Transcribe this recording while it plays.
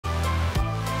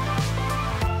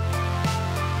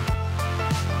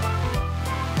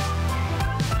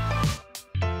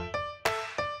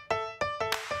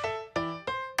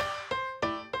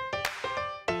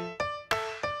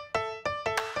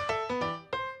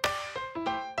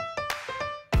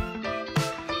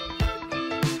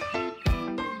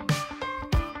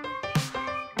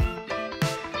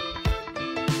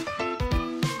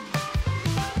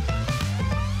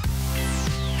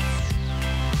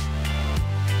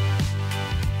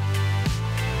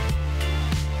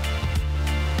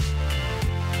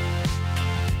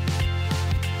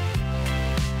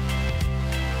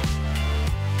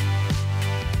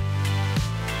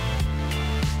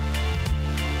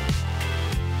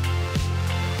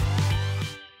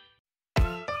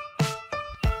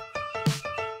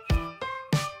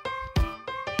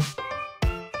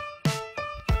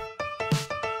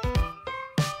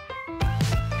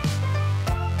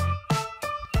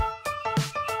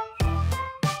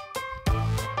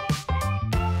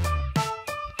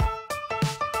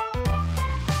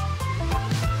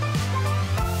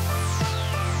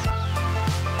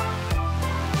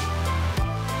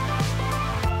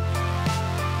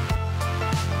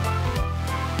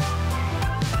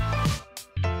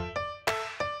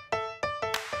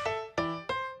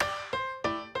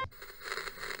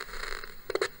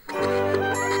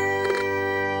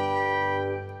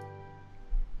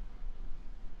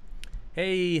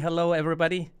Hey, hello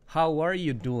everybody. How are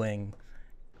you doing?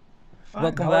 Fine.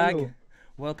 Welcome How are back. you?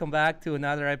 Welcome back to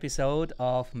another episode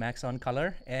of Max on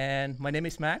Color. And my name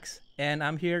is Max, and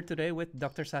I'm here today with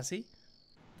Dr. Sasi.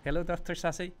 Hello, Dr.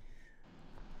 Sasi.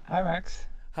 Hi, Max.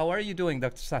 How are you doing,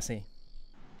 Dr. Sasi?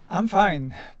 I'm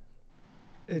fine.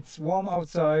 It's warm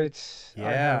outside. I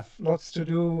Yeah, have lots to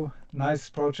do, nice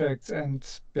projects, and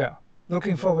yeah,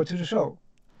 looking forward to the show.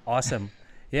 awesome.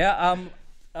 Yeah,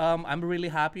 I'm really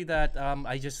happy that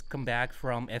I just come back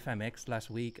from FMX last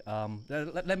week.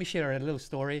 Let me share a little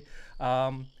story.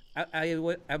 I'm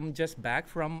just back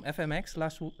from FMX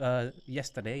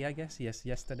yesterday, I guess. Yes,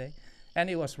 yesterday. And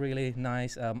it was really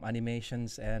nice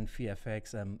animations and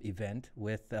VFX event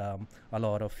with a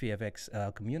lot of VFX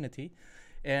community.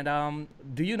 And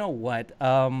do you know what?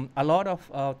 A lot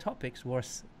of topics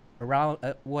was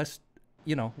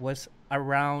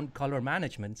around color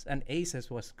management, and aces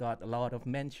was got a lot of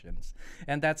mentions,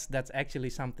 and that's actually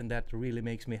something that really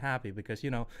makes me happy because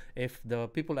if the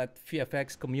people at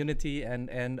VFX community and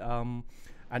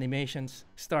animations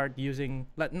start using,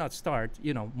 like, not start,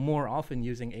 more often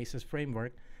using aces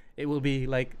framework, it will be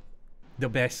like the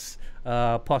best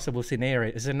possible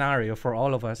scenario for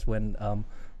all of us when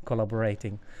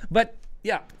collaborating. But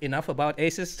yeah, enough about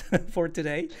aces for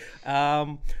today.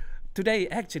 Today,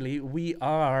 actually, we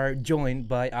are joined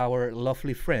by our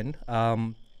lovely friend,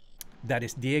 that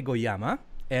is Diego Yhama.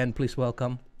 And please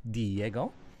welcome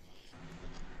Diego.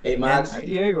 Hey And Max, Hi,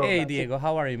 Diego. hey, Diego,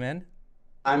 how are you, man?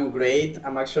 I'm great.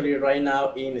 I'm actually right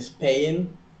now in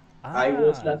Spain. I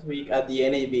was Ah, last week at the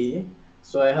NAB,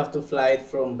 so I have to fly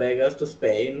from Vegas to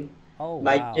Spain. oh,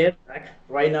 My wow. jet lag,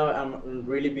 right now I'm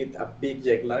really a big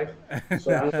jet lag.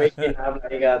 So I'm waking up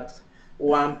like at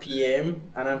 1 p.m.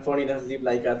 and I'm falling asleep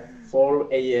like at 4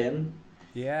 a.m.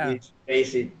 Yeah, It's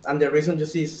crazy. And the reason you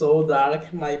see so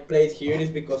dark my place here is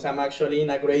because I'm actually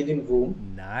in a grading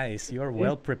room. nice. You're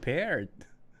well prepared.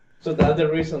 So that's the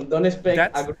reason. Don't expect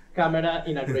a That's great camera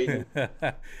in a grading.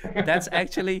 that's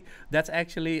actually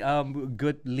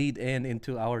good lead in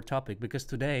into our topic, because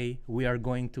today we are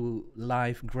going to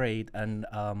live grade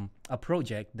a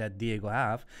project that Diego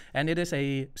have, and it is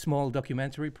a small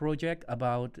documentary project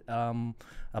about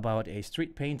a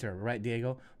street painter, right,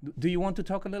 Diego? Do you want to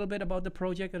talk a little bit about the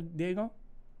project, Diego?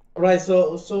 Right.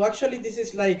 So actually, this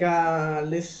is like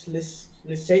let's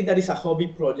say that is a hobby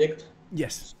project.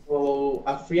 Yes. So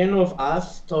a friend of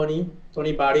us, Tony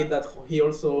Barry, that he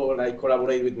also like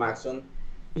collaborate with Maxon.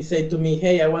 He said to me,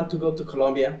 "Hey, I want to go to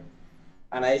Colombia,"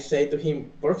 and I say to him,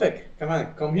 "Perfect, come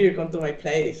on, come here, come to my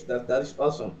place. That is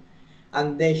awesome."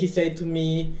 And then he said to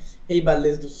me, "Hey, but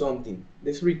let's do something.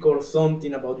 Let's record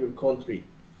something about your country."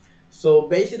 So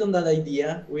based on that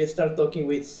idea, we start talking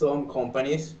with some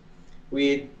companies,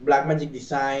 with Blackmagic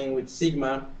Design, with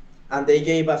Sigma, and they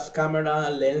gave us camera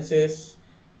lenses.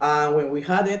 And when we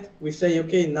had it, we say,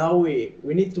 okay, now we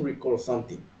need to record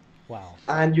something. Wow.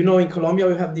 And in Colombia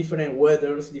we have different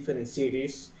weathers, different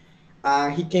cities.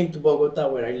 He came to Bogota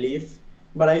where I live,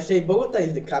 but I say Bogota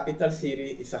is the capital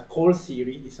city. It's a cold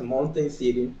city. It's a mountain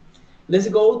city. Let's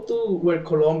go to where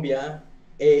Colombia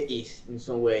is in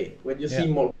some way. When you Yeah. see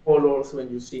more colors,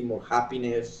 when you see more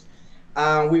happiness.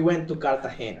 We went to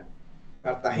Cartagena.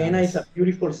 Cartagena is a Nice.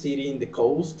 beautiful city in the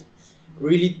coast,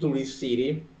 really tourist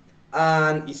city,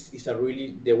 and it's a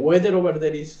really the weather over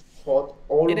there is hot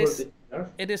all It over is the year.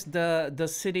 it is the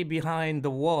city behind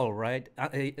the wall, right?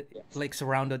 Yes. Like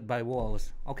surrounded by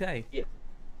walls. Okay. Yeah.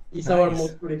 It's our Nice.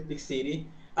 most touristic city.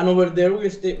 And over there,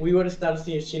 we were start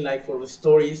searching like for the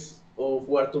stories of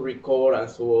where to record and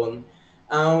so on.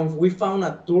 And we found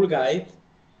a tour guide.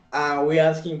 And we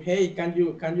asked him, "Hey, can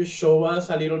you show us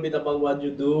a little bit about what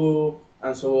you do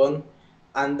and so on?"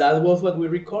 And that was what we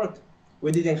record.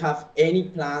 We didn't have any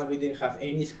plan. We didn't have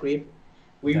any script.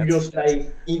 We were That's just like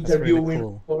that's really interviewing,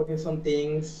 cool. recording some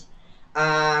things,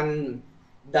 and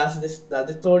that's the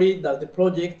story. That's the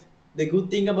project. The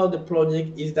good thing about the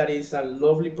project is that it's a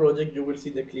lovely project. You will see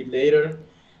the clip later.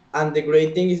 And the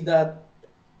great thing is that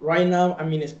right now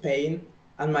I'm in Spain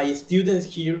and my students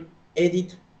here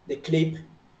edit the clip,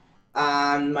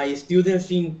 and my students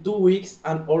in 2 weeks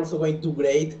are also going to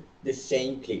grade the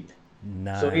same clip.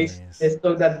 So Nice. let's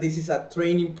talk that this is a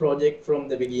training project from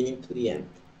the beginning to the end.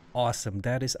 Awesome.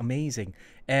 That is amazing.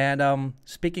 And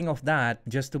speaking of that,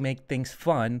 just to make things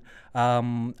fun,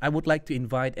 I would like to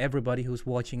invite everybody who's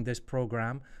watching this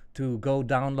program to go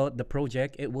download the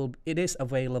project. It is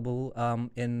available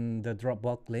in the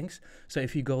Dropbox links. So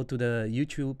if you go to the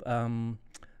YouTube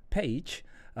page,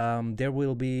 there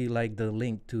will be like the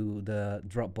link to the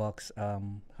Dropbox.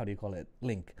 How do you call it?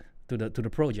 Link to the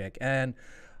project. And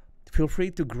feel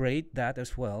free to grade that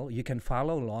as well. You can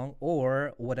follow along,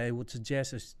 or what I would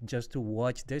suggest is just to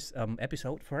watch this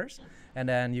episode first, and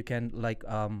then you can like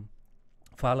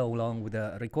follow along with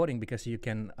the recording, because you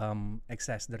can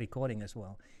access the recording as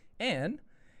well. And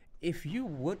if you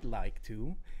would like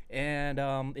to, and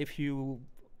if you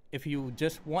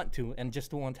just want to, and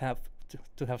just want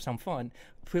to have some fun,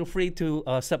 feel free to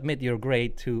submit your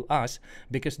grade to us,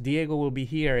 because Diego will be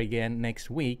here again next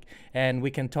week, and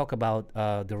we can talk about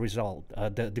the result,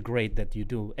 the grade that you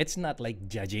do. It's not like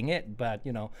judging it, but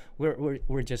you know,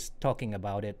 we're just talking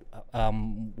about it.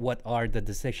 What are the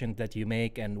decisions that you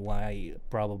make, and why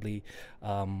probably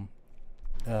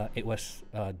it was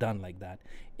done like that.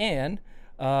 And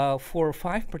for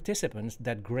 5 participants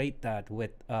that grade that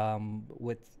with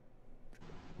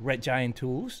Red Giant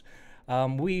tools,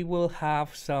 we will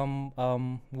have some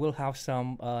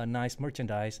nice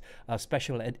merchandise,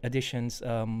 special editions,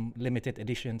 limited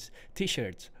editions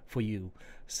T-shirts for you.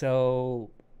 So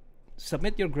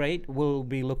submit your grade. We'll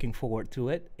be looking forward to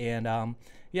it. And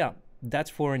yeah,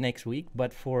 that's for next week.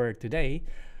 But for today,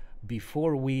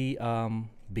 before we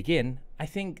begin, I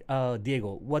think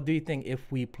Diego, what do you think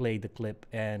if we play the clip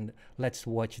and let's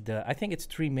watch the? I think it's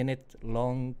 3-minute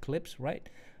long clips, right?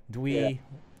 Do we? Yeah.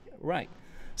 Right.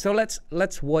 So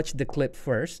let's watch the clip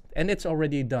first, and it's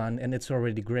already done, and it's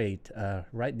already great,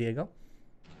 right, Diego?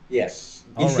 Yes.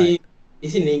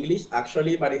 It's in English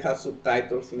actually, but it has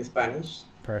subtitles in Spanish.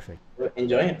 Perfect.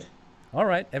 Enjoy it. All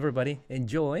right, everybody,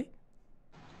 enjoy.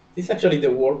 This is actually the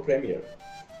world premiere.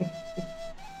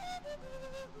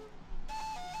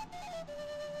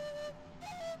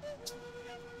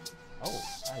 Oh,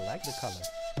 I like the color.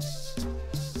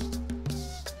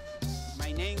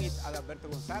 My name is Alberto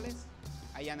Gonzalez.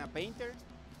 I am a painter,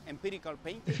 empirical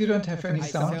painter. If you don't have any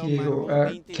sound, Diego,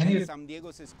 can you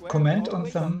comment on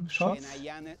some shots? And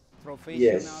I am a professional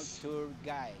Yes. tour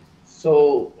guide.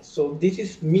 So this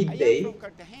is I am midday. from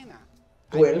Cartagena.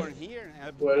 12, I born here,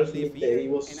 I 12 live midday. here, It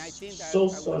was and I think that so I will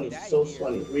sunny, die so here.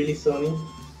 sunny, really sunny.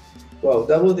 Wow,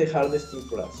 that was the hardest thing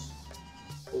for us.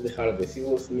 It was the hardest. It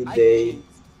was I midday, think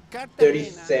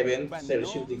Cartagena, 37 but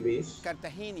Celsius no degrees.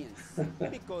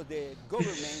 Cartagenians, because the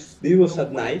government This was don't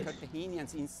at want night.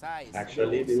 Cartagenians inside.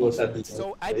 Actually, this was at the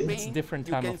So I night. paint. different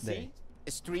you time can of day.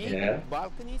 see street, Yeah.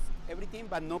 balconies, everything,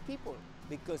 but no people.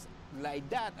 Because like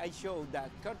that, I show that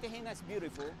Cartagena is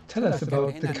beautiful. Tell us but about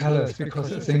the Cartagena colors, needs because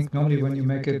I Cartagenians. think normally when you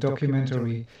make a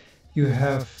documentary, you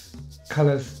have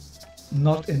colors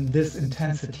not in this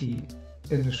intensity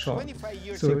in the shot. 25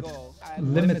 years So it ago, I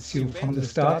limits wanted you to from the invent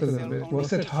start a myself little bit. only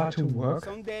Was it hard to picture. work?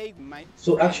 Someday my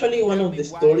So friend actually, one tell of me the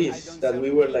why I stories don't that sell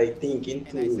we were painting. like thinking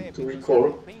And I said, to because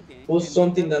record I'm painting, was and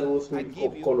something you that was I really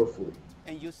give you- colorful.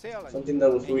 and you sell it, Something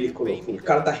that was and really you pay me colorful. the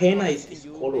Cartagena money, is and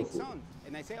you make colorful. some.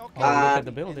 And I say, okay. Oh, look And at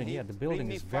the building. Yeah, the building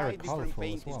Bring is me very 5 different colorful as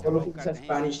paintings well. from Colorful is a Cartagena.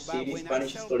 Spanish But city, when I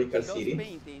Spanish sell historical those city.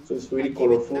 paintings, So it's I really give it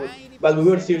colorful. 90% But we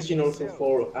were searching also to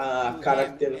for them, a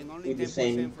character and only with the 10%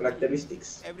 same for me.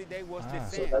 characteristics. Every day was Ah. the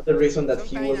So same. that's the reason that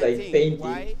he Sometimes was I like think, painting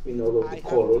why in all of I the have to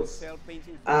colors. sell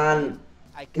paintings to And them?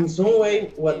 I in can't some paint way,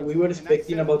 like what them. we were And I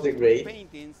expecting sell about the good grade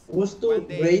paintings was to one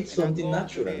day, grade and I something go to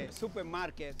natural. the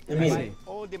supermarket I and mean, buy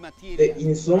all the materials,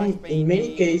 In some, brush in many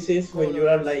painting, cases, when you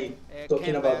are colors, like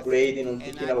talking about canvas, grading or and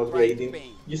thinking I about try to grading,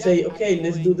 paint. you That say, I okay,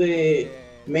 let's doing do the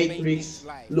the Matrix paintings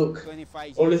like look,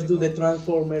 25 or years let's do the ago.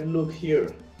 Transformer look here.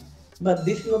 But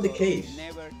this is not the Because case.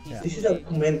 never Yeah. This is a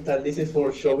documental. This is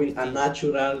for showing a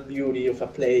natural beauty of a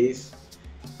place,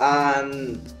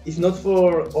 and it's not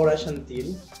for Orange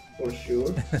Until, for sure.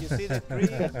 You see the three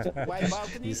white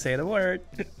balconies? You say the word.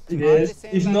 Yes,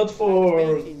 it's not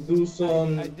for do I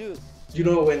some. do. You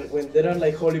know, when there are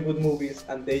like Hollywood movies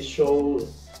and they show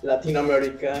Latin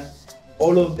America,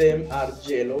 all of them are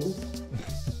yellow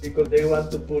because they want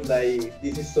to put like,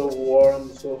 this is so warm,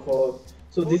 so hot.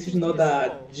 So this is not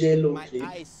a yellow My clip.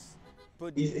 eyes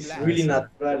put It's black. really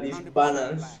natural, it's 100%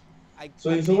 balanced. black. So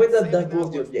I in some way did that 7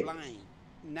 was the hours objective. blind.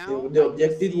 Now The I can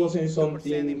objective see wasn't 2% in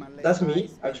something. my left That's me, eyes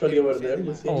and actually, over 10% there. in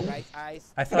You my see Oh. me? right eyes.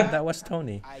 I thought that was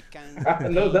Tony. I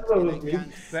can No, that and was I me.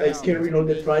 can Like sound. carrying all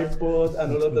the tripod and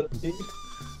all of that thing.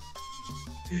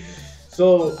 So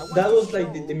I want that to was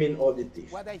like the show main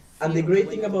objective. What I And the feel great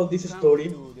when thing I about this come story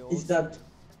to the is ocean, that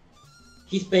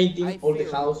he's painting I all the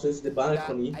feel houses, the that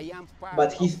balcony, I am part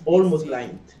but of he's this almost city,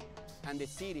 blind. and the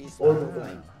city is Almost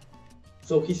blind.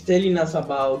 So he's telling us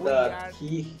about that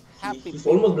he's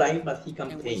almost blind, but he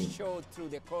can and we paint. show through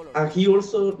the colors. And he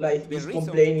also like The is reason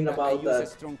complaining that I about use a that.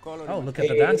 strong color Oh, in look my at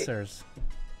the Eh, dancers.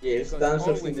 Yes, because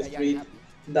dancers in always the I am street. happy.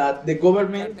 That the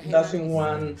government Cartagena doesn't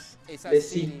want, It's a let's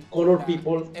see, city color that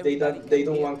people. They everybody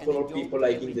don't can want live color and enjoy people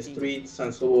like in the everything. streets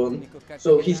and so on. Because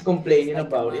So he's Cartagena complaining is like a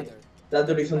about it. mother. That's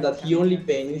the reason that he only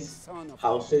paints Son of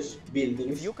houses, If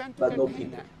buildings, you come to but no Cartagena,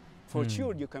 people. for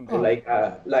sure you can So bring.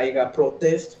 like a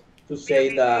protest to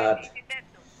say that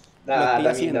Lo estoy I mean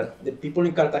haciendo. that the people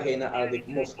in Cartagena are the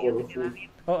most colorful.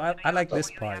 Oh, I like this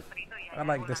part. I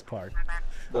like this part.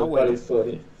 That part Bueno, is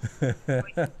funny.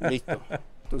 listo.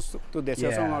 Tus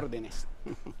deseos son Yeah. órdenes.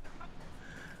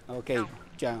 Ok,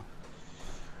 chao.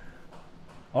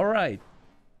 All right.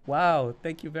 Wow.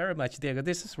 Thank you very much, Diego.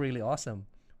 This is really awesome.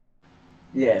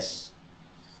 Yes.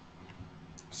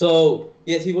 So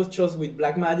yes, he was chosen with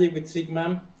Blackmagic, with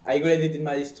Sigma. I graded in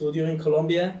my studio in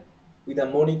Colombia with a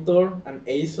monitor and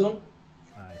ISO,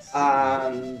 I see.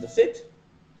 and that's it.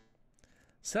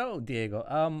 So, Diego,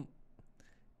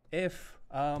 if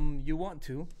you want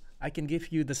to, I can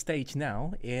give you the stage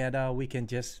now, and we can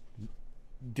just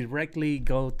directly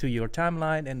go to your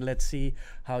timeline, and let's see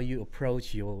how you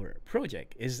approach your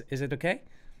project. Is it okay?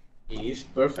 It is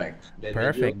perfect. Let me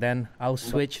Perfect. just- Then I'll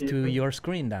switch to your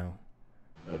screen now.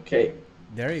 Okay.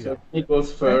 There you So go. it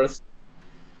goes first.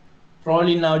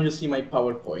 Probably now you see my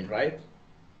PowerPoint, right?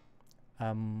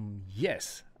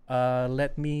 Yes.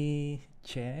 Let me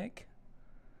check.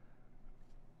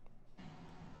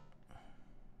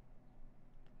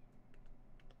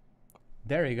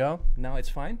 There you go. Now it's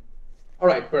fine. All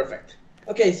right, perfect.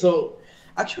 Okay, so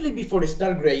actually before you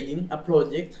start grading a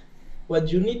project,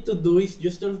 what you need to do is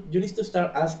you need to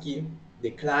start asking the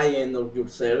client or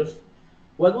yourself,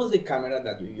 what was the camera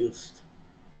that you used?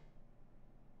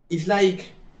 It's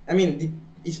like, I mean,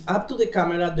 it's up to the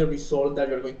camera the result that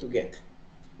you're going to get.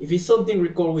 If it's something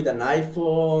recorded with an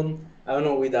iPhone, I don't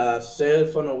know, with a cell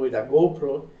phone or with a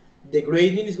GoPro, the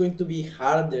grading is going to be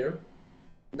harder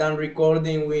than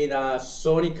recording with a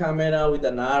Sony camera, with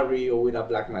an Arri, or with a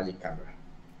Blackmagic camera.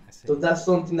 I see. So that's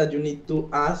something that you need to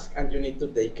ask and you need to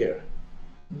take care.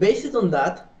 Based on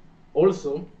that,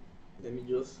 also, let me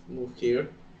just move here,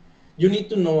 you need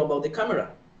to know about the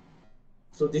camera.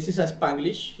 So this is a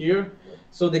Spanglish here.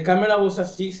 So the camera was a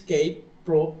 6K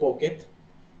Pro Pocket,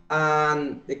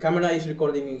 and the camera is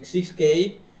recording in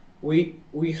 6K.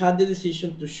 We had the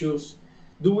decision to choose,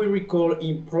 do we record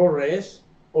in ProRes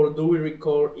or do we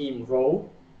record in RAW?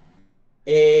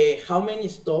 How many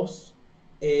stops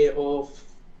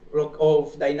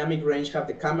of dynamic range have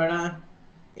the camera?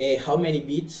 How many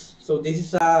bits? So this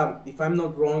is if I'm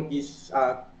not wrong, is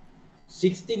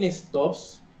 16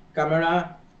 stops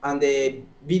camera, and the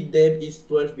bit depth is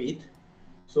 12 bit.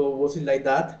 So was it like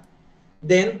that?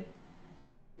 Then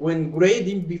when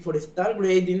grading, before start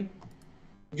grading,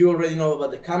 you already know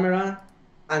about the camera,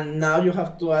 and now you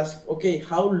have to ask, okay,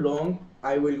 how long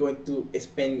I will going to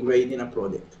spend grading a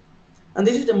project? And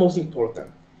this is the most important.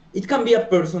 It can be a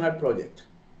personal project.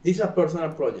 This is a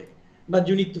personal project, but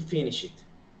you need to finish it.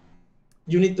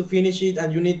 You need to finish it,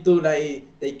 and you need to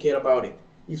take care about it.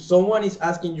 If someone is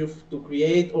asking you to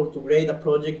create or to grade a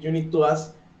project, you need to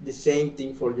ask the same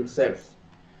thing for yourself.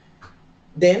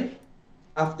 Then,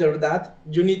 after that,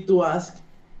 you need to ask,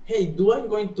 hey, do I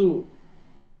going to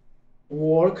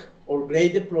work or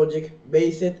grade the project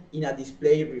based in a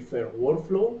display refer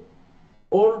workflow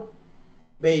or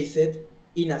based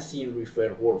in a scene refer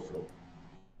workflow?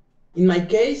 In my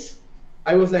case,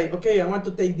 I was like, okay, I want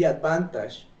to take the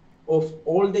advantage of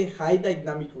all the high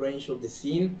dynamic range of the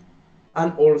scene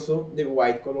and also the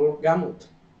white color gamut.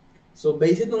 So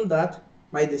based on that,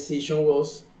 my decision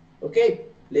was, okay,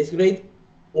 let's grade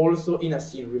also in a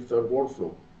scene refer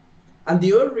workflow. And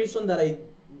the other reason that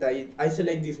I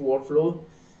select this workflow,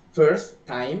 first,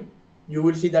 time. You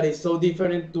will see that it's so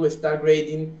different to start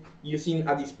grading using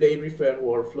a display refer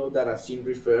workflow than a scene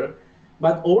refer.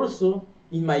 But also,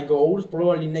 in my goals,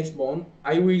 probably next month,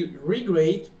 I will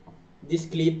regrade this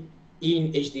clip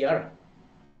in HDR.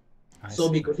 So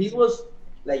because it was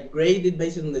graded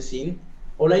based on the scene,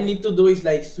 all I need to do is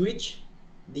switch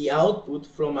the output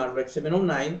from a Rec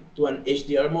 709 to an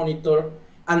HDR monitor,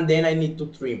 and then I need to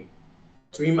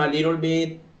trim a little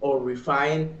bit or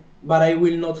refine, but I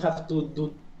will not have to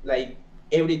do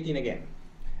everything again.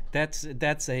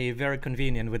 That's a very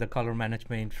convenient with the color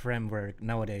management framework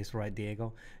nowadays, right,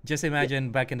 Diego? Just imagine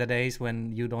back in the days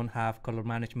when you don't have color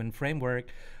management framework,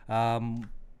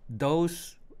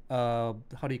 those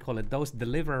how do you call it? Those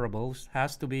deliverables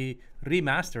has to be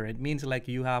remastered. It means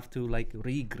you have to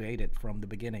regrade it from the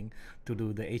beginning to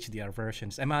do the HDR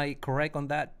versions. Am I correct on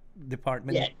that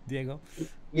department, Diego?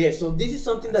 Yeah. So this is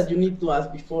something that you need to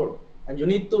ask before, and you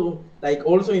need to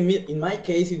also in my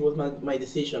case, it was my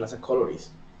decision as a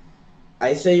colorist.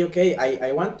 I say, okay,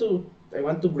 I want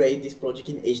to grade this project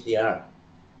in HDR,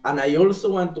 and I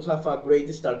also want to have a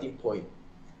great starting point.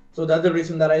 So that's the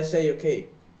reason that I say, okay,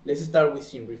 let's start with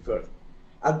scene refer.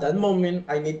 At that moment,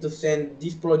 I need to send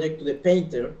this project to the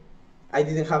painter. I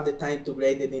didn't have the time to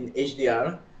grade it in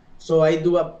HDR, so I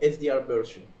do a SDR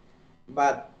version.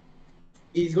 But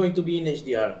it's going to be in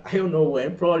HDR. I don't know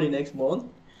when, probably next month.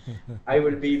 I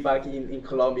will be back in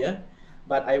Colombia,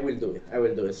 but I will do it. I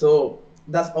will do it. So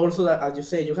that's also, that, as you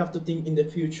say, you have to think in the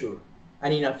future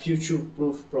and in a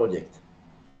future-proof project.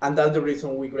 And that's the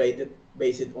reason we graded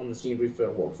based on the scene refer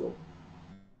workflow.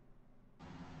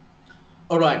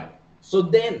 All right, so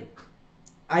then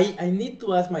I need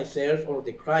to ask myself or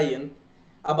the client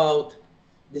about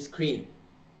the screen.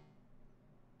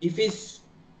 If it's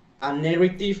a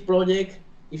narrative project,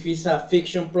 if it's a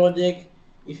fiction project,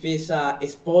 if it's a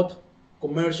spot,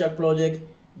 commercial project,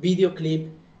 video clip,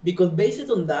 because based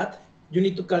on that, you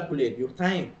need to calculate your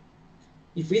time.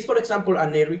 If it's, for example, a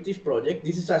narrative project,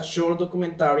 this is a short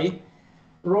documentary,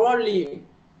 probably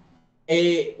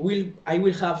I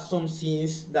will have some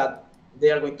scenes that they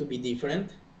are going to be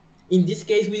different. In this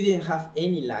case, we didn't have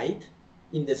any light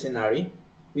in the scenario.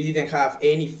 We didn't have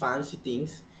any fancy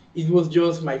things. It was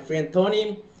just my friend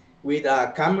Tony with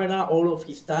a camera, all of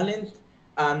his talent,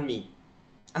 and me.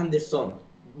 And the sun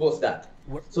was that.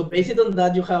 So based on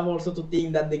that, you have also to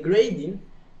think that the grading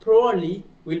probably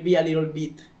will be a little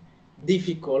bit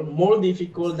difficult, more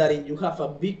difficult than if you have a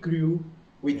big crew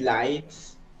with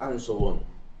lights and so on.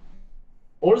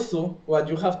 Also, what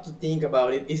you have to think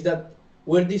about it is that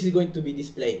where this is going to be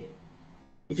displayed.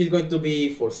 If it's going to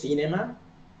be for cinema,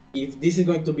 if this is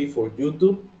going to be for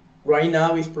YouTube, right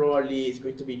now it's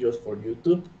going to be just for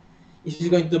YouTube. If it's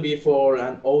going to be for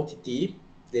an OTT,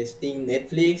 this thing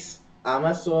Netflix,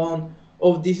 Amazon,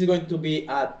 or this is going to be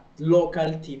a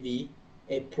local TV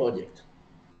project.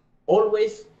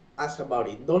 Always ask about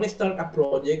it. Don't start a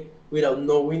project without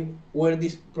knowing where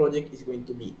this project is going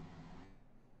to be.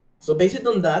 So based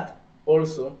on that,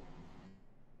 also,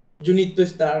 you need to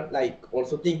start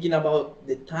also thinking about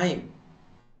the time.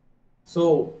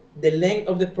 So the length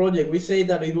of the project, we say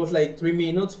that it was like 3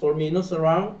 minutes, 4 minutes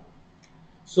around.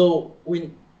 So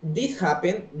when this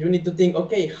happened, you need to think,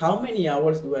 okay, how many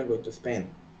hours do I going to spend?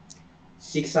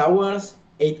 6 hours,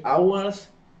 8 hours,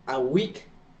 a week,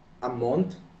 a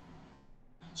month?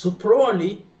 So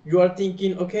probably you are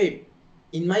thinking, okay,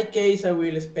 in my case, I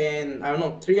will spend, I don't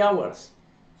know, 3 hours,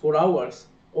 4 hours,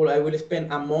 or I will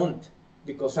spend a month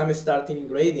because I'm starting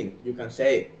grading, you can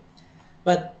say.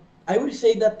 But I will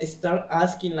say that start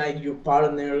asking like your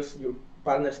partners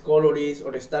colorists,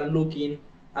 or start looking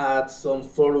at some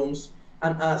forums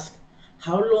and ask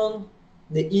how long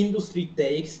the industry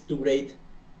takes to grade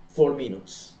 4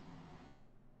 minutes.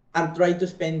 And try to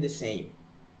spend the same.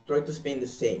 Try to spend the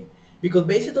same. Because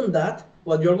based on that,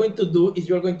 what you're going to do is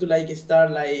you're going to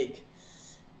start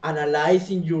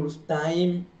analyzing your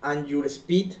time and your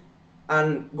speed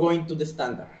and going to the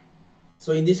standard.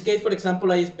 So in this case, for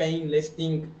example, I spent less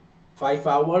than 5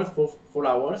 hours, 4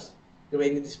 hours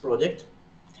grading this project.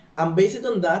 And based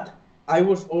on that, I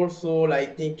was also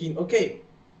thinking, okay,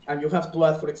 and you have to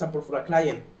ask, for example, for a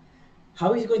client,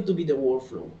 how is going to be the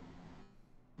workflow?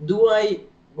 Do I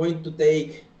going to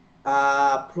take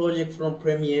a project from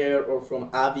Premiere or from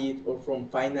Avid or from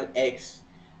Final X,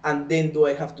 and then do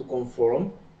I have to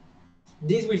conform?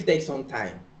 This will take some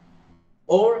time.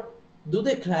 Or do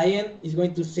the client is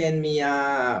going to send me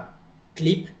a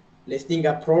clip, let's think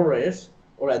a ProRes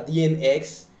or a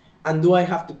DNX, and do I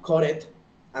have to cut it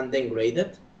and then grade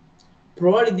it?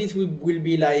 Probably this will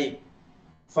be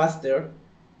faster,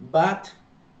 but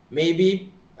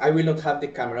maybe I will not have the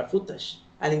camera footage.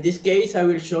 And in this case, I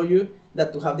will show you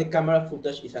that to have the camera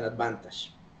footage is an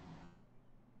advantage.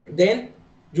 Then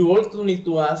you also need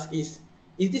to ask is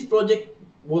this project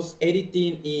was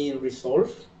editing in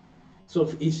Resolve? So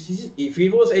if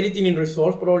it was editing in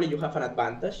Resolve, probably you have an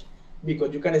advantage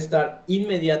because you can start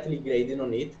immediately grading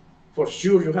on it. For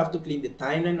sure, you have to clean the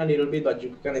timeline a little bit, but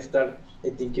you can start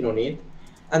thinking on it.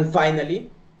 And finally,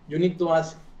 you need to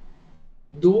ask,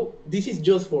 this is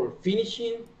just for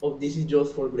finishing or this is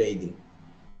just for grading?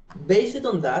 Based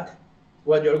on that,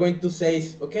 what you're going to say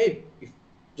is, okay,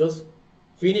 just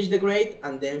finish the grade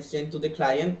and then send to the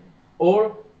client,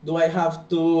 or do I have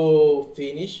to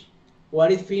finish?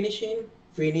 What is finishing?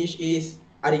 Finish is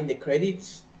adding the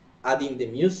credits, adding the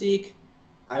music.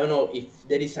 I don't know if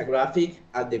there is a graphic,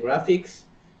 add the graphics.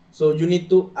 So you need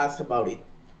to ask about it.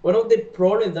 One of the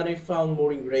problems that I found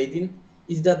more in grading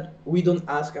is that we don't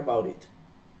ask about it.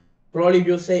 Probably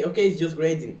you'll say, okay, it's just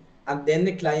grading. And then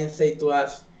the client say to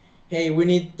us, hey, we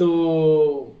need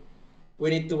to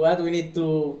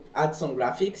add some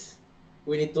graphics.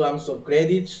 We need to add some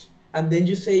credits. And then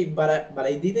you say, but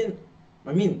my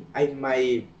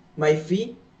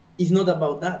fee is not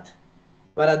about that.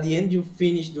 but at the end you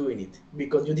finish doing it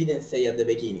because you didn't say at the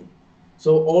beginning.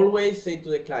 So always say to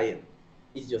the client,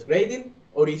 it's just grading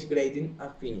or it's grading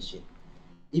and finishing.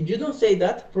 If you don't say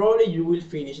that, probably you will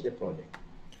finish the project.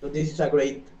 So this is a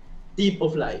great tip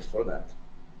of life for that.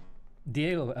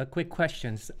 Diego, a quick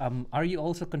question. Are you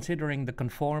also considering the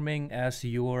conforming as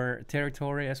your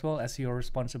territory as well, as your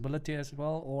responsibility as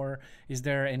well? Or is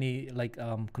there any like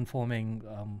conforming,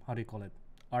 how do you call it,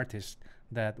 artist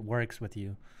that works with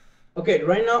you? Okay,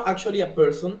 right now actually a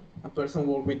person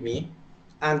worked with me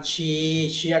and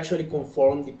she actually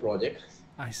conformed the project.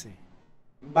 I see.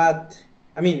 But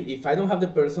I mean, if I don't have the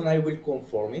person, I will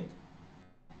conform it.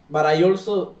 But I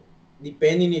also,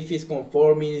 depending if it's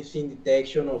conforming, if it's in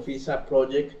detection, or if it's a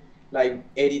project like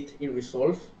edit in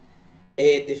Resolve,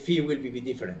 the fee will be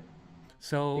different.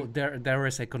 So there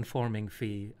is a conforming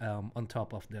fee on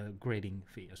top of the grading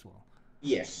fee as well.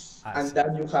 Yes, I and see.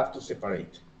 that you have to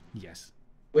separate. Yes.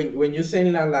 When you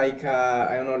send like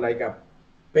I don't know, like a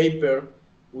paper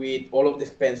with all of the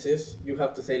expenses, you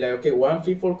have to say like, okay, one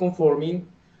fee for conforming,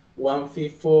 one fee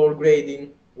for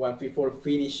grading, one fee for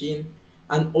finishing,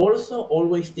 and also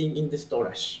always think in the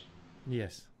storage.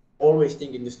 Yes. Always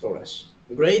think in the storage.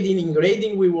 In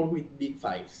grading, we work with big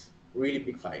files, really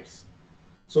big files.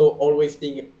 So always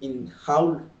think in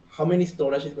how many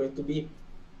storage is going to be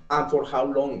and for how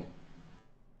long.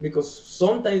 Because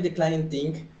sometimes the client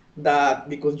think that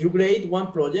because you grade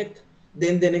one project,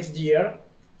 then the next year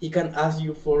he can ask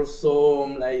you for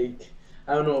some like,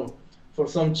 I don't know, for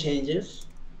some changes.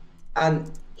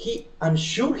 And I'm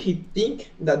sure he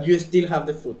think that you still have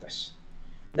the footage.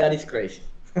 That is crazy.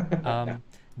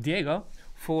 Diego,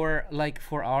 for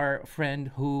our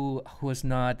friend who is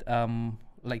not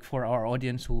like for our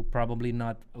audience who probably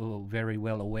not very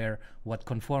well aware what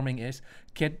conforming is,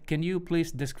 can you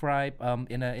please describe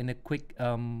in a quick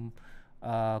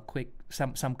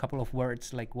some couple of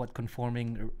words like what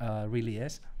conforming really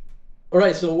is? All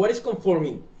right. So what is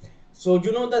conforming? So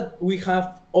you know that we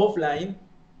have offline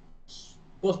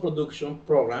post-production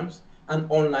programs and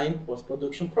online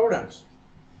post-production programs.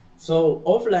 So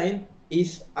offline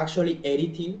is actually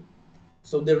editing.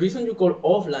 So the reason you call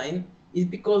offline is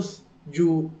because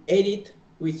you edit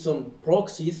with some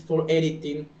proxies for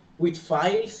editing with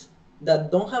files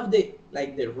that don't have the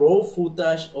raw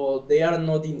footage, or they are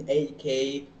not in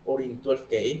 8K or in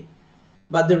 12K.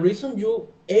 But the reason you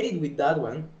edit with that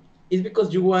one is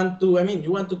because you want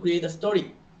to create a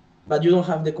story, but you don't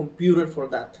have the computer for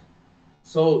that.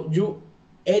 So you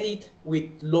edit with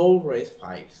low-res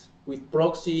files, with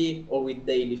proxy or with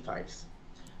daily files.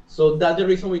 So that's the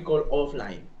reason we call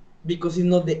offline, because it's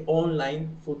not the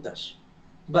online footage,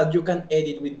 but you can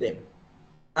edit with them.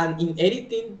 And in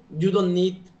editing, you don't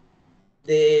need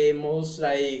the most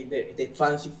the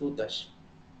fancy footage.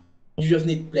 You just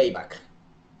need playback.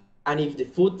 And if the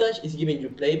footage is giving you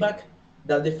playback,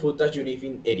 that's the footage you need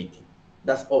in editing.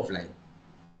 That's offline.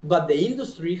 But the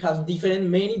industry has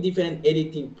many different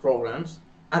editing programs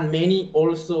and many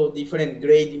also different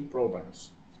grading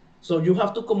programs. So you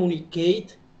have to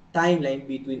communicate timeline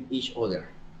between each other.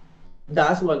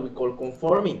 That's what we call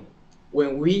conforming.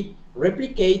 When we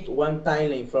replicate one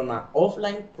timeline from an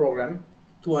offline program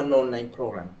to an online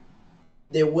program.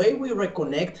 The way we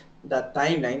reconnect that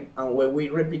timeline and when we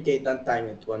replicate that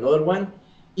timeline to another one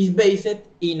is based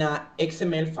in a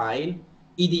XML file,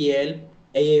 EDL,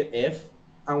 AFF,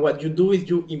 and what you do is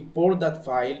you import that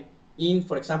file in,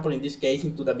 for example, in this case,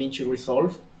 into DaVinci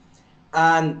Resolve,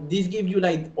 and this gives you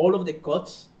like all of the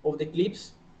cuts of the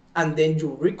clips, and then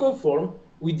you reconform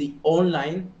with the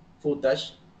online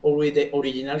footage or with the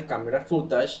original camera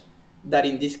footage, that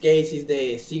in this case is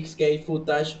the 6K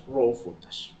footage, raw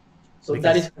footage. So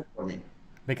that is conforming.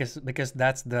 Because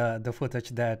that's the footage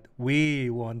that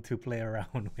we want to play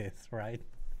around with, right?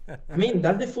 I mean,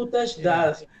 that's the footage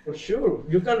that, for sure,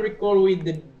 you can record with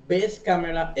the best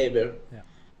camera ever. Yeah.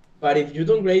 But if you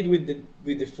don't grade with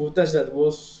the footage that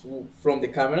was from the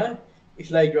camera, it's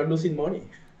like you're losing money.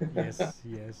 Yes,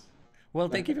 yes. Well,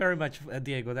 thank you very much,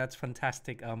 Diego. That's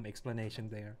fantastic explanation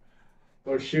there.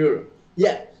 For sure.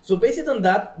 Yeah. So based on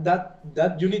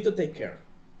that you need to take care.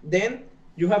 Then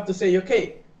you have to say,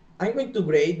 okay, I'm going to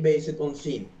grade based on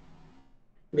scene,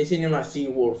 based on a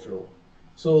scene workflow.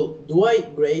 So do I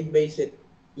grade based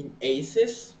in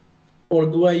ACES, or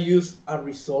do I use a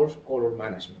Resolve color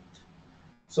management?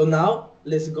 So now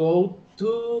let's go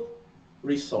to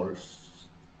Resolve.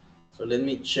 So let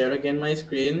me share again my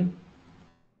screen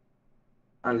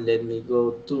and let me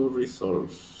go to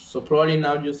Resolve. So probably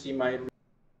now you see my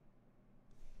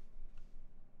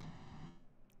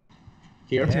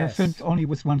here. But you have filmed only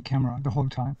with one camera the whole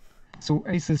time. So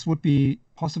ACES would be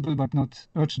possible, but not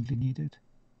urgently needed.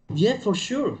 Yeah, for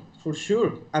sure, for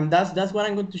sure. And that's what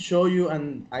I'm going to show you,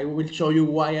 and I will show you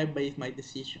why I based my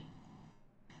decision.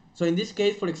 So in this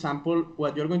case, for example,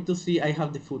 what you're going to see, I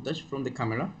have the footage from the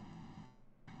camera,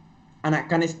 and I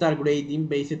can start grading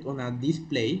based on a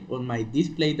display, on my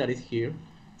display that is here.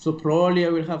 So probably I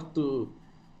will have to,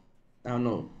 I don't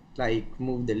know, like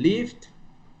move the lift,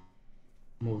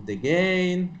 move the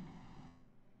gain,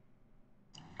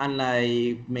 and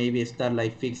like maybe start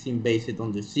like fixing based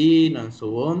on the scene and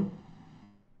so on.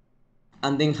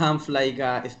 And then have like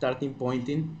a starting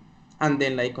pointing, and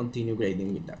then like continue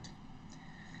grading with that.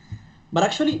 But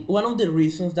actually, one of the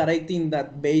reasons that I think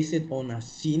that based on a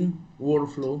scene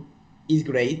workflow is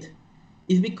great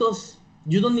is because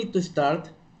you don't need to start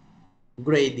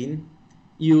grading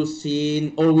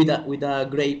using or with a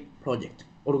grade project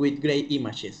or with grade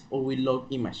images or with log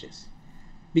images.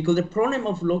 Because the problem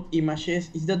of log images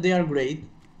is that they are great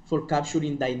for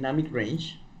capturing dynamic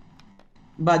range,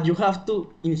 but you have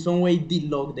to in some way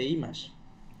delog the image.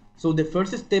 So the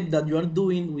first step that you are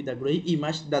doing with a grade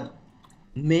image that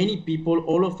many people,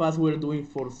 all of us were doing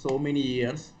for so many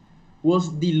years, was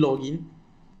delogging.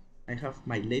 I have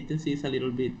my latency is a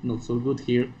little bit not so good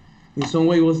here. In some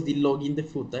way was delogging the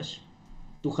footage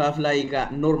to have like a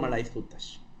normalized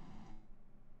footage.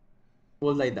 It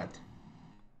was like that.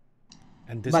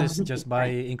 And this is just by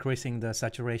increasing the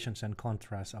saturations and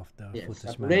contrast of the footage.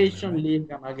 Saturation, right? lift,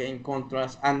 gamma gain,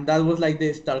 contrast, and that was like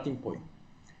the starting point.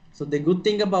 So the good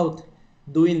thing about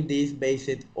doing this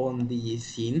based on the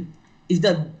scene is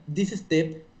that this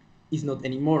step is not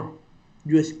anymore.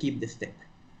 You skip the step.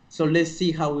 So let's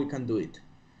see how we can do it.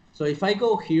 So if I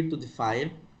go here to the file,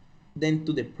 then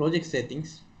to the project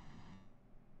settings,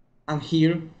 and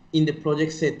here in the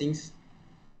project settings,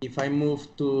 if I move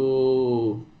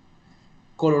to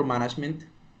color management,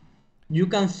 you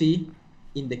can see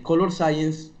in the color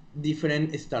science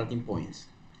different starting points.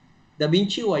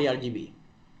 DaVinci YRGB.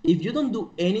 If you don't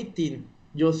do anything,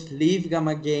 just leave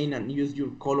gamma gain and use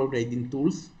your color grading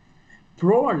tools,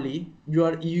 probably you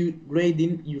are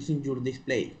grading using your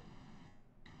display.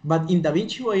 But in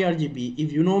DaVinci YRGB,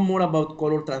 if you know more about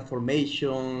color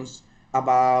transformations,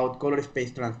 about color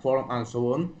space transform, and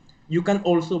so on, you can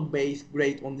also base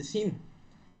grade on the scene.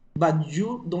 But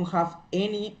you don't have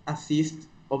any assist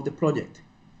of the project.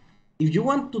 If you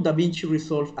want to DaVinci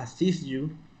Resolve assist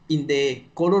you in the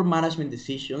color management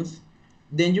decisions,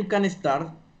 then you can start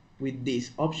with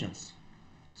these options.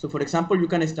 So for example, you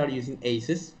can start using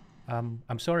ACES.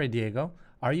 I'm sorry, Diego.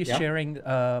 Are you sharing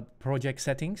project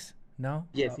settings now?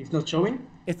 Yes, it's not showing?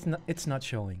 It's not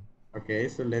showing. Okay,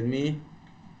 so let me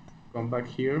come back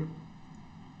here.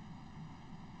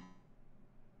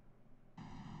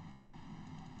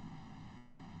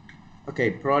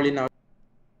 Okay, probably now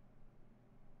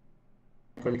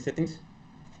project settings.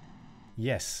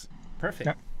 Yes,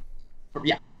 perfect.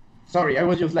 Yeah, sorry, I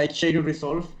was just like sharing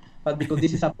Resolve, but because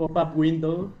this is a pop-up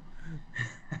window,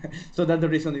 so that's the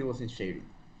reason it wasn't sharing.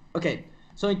 Okay,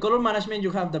 so in color management,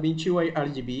 you have DaVinci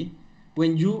RGB.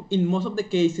 When you, in most of the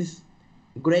cases,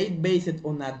 grade based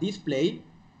on a display,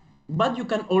 but you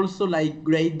can also like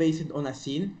grade based on a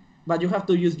scene, but you have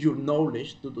to use your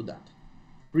knowledge to do that.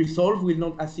 Resolve will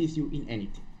not assist you in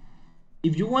anything.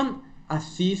 If you want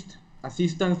assistance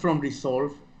from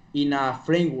Resolve in a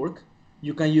framework,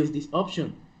 you can use this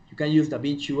option. You can use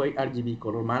DaVinci RGB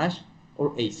Color Manage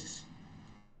or ACES.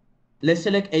 Let's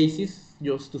select ACES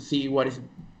just to see what is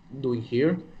doing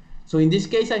here. So in this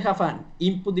case, I have an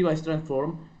input device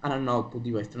transform and an output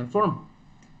device transform.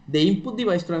 The input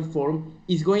device transform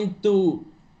is going to,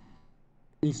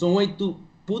 in some way, to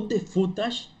put the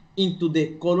footage into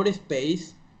the color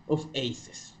space of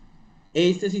ACES.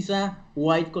 ACES is a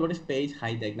wide color space,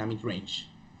 high dynamic range.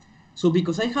 So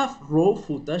because I have raw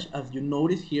footage, as you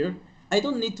notice here, I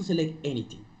don't need to select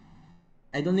anything.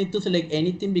 I don't need to select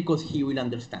anything because he will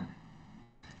understand.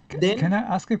 Can I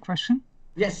ask a question?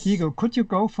 Yes. Diego, could you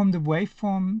go from the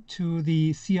waveform to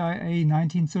the CIA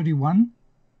 1931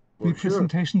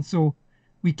 representation so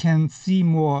we can see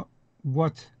more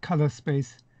what color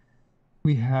space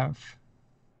we have?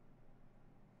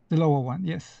 The lower one,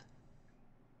 yes.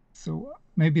 So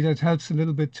maybe that helps a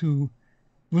little bit to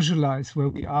visualize where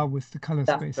we are with the color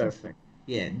spaces. That's perfect.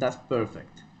 Yeah, that's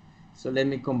perfect. So let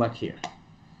me come back here.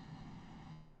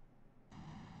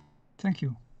 Thank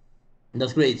you.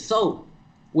 That's great. So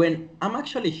when I'm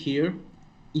actually here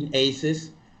in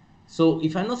ACES, so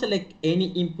if I not select any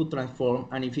input transform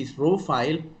and if it's raw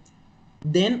file,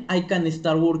 then I can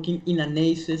start working in an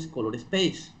ACES color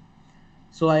space.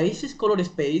 So ACES color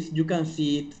space, you can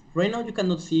see it right now. You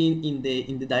cannot see it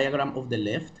in the diagram of the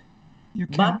left. You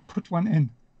can put one in.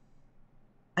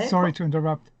 Sorry to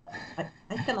interrupt.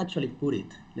 I can actually put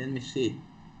it. Let me see.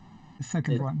 The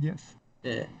second one, yes.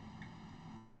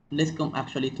 Let's come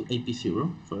actually to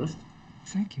AP0 first.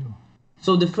 Thank you.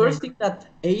 So the first thing that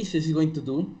Aces is going to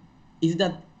do is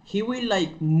that he will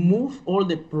like move all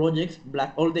the projects,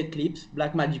 all the clips,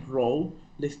 Blackmagic Raw,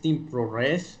 the Steam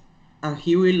ProRes, and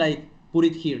he will like put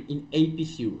it here in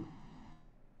AP0.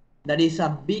 That is a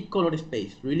big color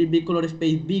space, really big color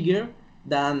space, bigger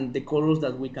than the colors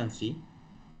that we can see.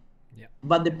 Yeah.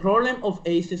 But the problem of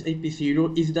Aces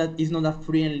AP0 is that it's not a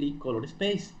friendly color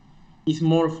space. It's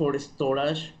more for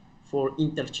storage, for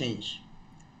interchange.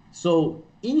 So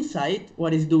inside,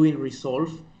 what is doing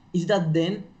Resolve is that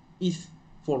then is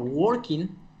for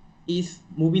working is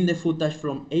moving the footage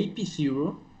from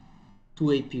AP0 to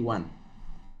AP1.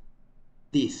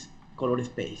 This color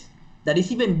space that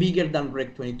is even bigger than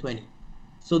Rec 2020.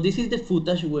 So this is the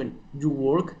footage when you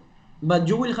work, but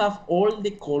you will have all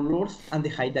the colors and the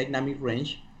high dynamic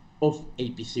range of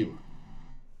AP0.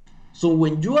 So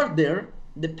when you are there,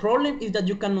 the problem is that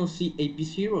you cannot see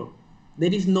AP0.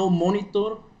 There is no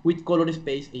monitor with color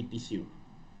space AP0.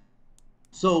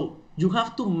 So you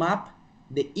have to map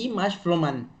the image from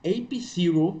an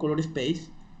AP0 color space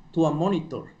to a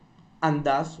monitor. And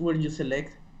that's where you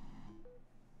select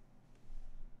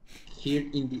here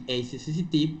in the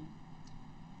ACCCT,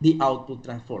 the output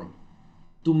transform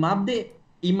to map the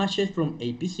images from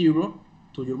AP0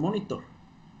 to your monitor.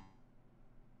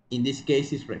 In this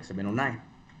case, it's Rec 709.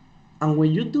 And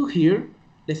when you do here,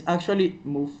 let's actually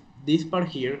move this part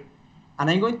here,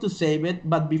 and I'm going to save it,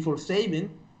 but before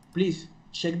saving, please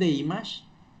check the image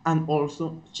and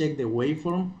also check the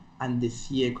waveform and the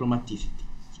CA chromaticity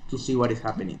to see what is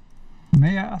happening.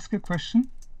 May I ask a question?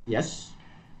 Yes.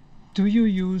 Do you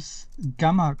use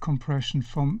gamma compression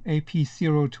from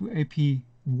AP0 to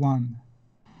AP1,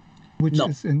 which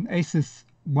is in ACES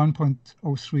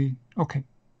 1.03? Okay.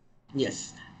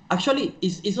 Yes. Actually,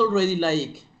 it's already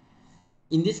like,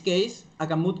 in this case, a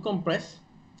Gamut compress.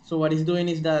 So what it's doing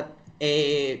is that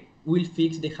will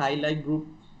fix the highlight group,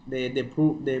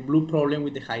 the blue problem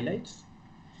with the highlights.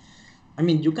 I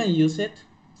mean, you can use it.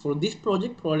 For this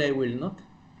project, probably I will not.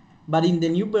 But in the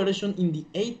new version, in the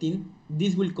 18,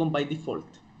 this will come by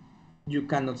default. You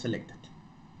cannot select it.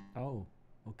 Oh,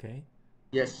 okay.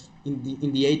 Yes, in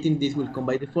the 18, this will come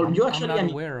by default. I'm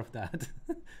not aware of that.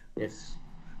 Yes.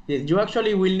 Yes, you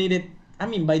actually will need it. I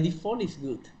mean, by default, it's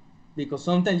good. Because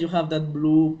sometimes you have that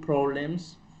blue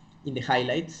problems in the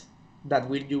highlights that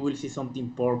you will see something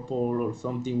purple or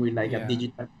something with like a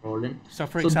digital problem. So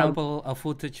for example, a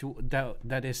footage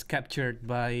that is captured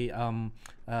by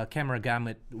camera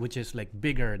gamut, which is like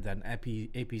bigger than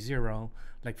AP0,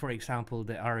 like for example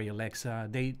the Ari Alexa,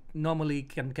 they normally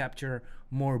can capture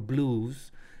more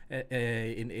blues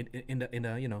in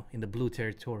the blue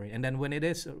territory, and then when it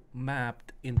is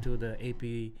mapped into the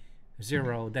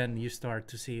AP0, then you start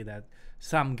to see that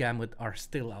some gamut are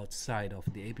still outside of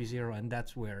the AP0, and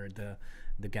that's where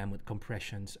the gamut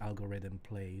compressions algorithm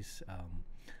plays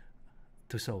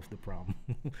to solve the problem.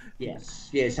 Yes,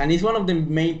 and it's one of the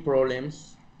main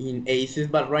problems in ACES,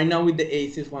 but right now with the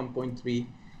ACES 1.3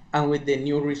 and with the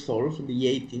new Resolve, the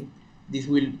 18, this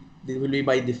will be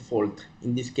by default.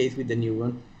 In this case, with the new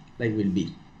one, like will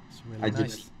be. It's really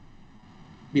nice.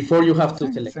 Before you have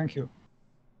to select. Thank you.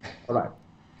 All right.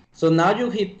 So now you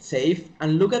hit save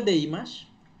and look at the image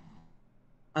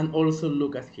and also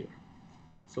look at here.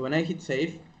 So when I hit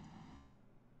save,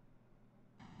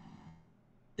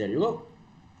 there you go.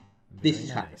 This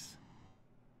is nice.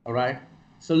 All right.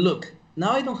 So look,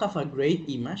 now I don't have a great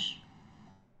image.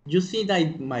 You see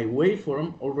that my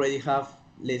waveform already have,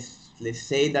 let's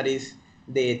say that is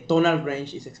the tonal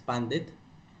range is expanded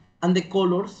and the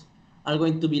colors are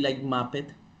going to be like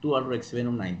mapped to a Rec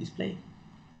 709 display.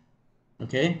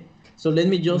 Okay, so let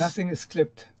me just. Nothing is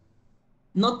clipped.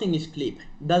 Nothing is clipped.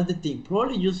 That's the thing.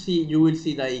 Probably you will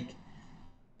see like,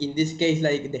 in this case,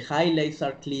 like the highlights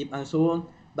are clipped and so on,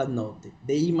 but no,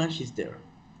 the image is there.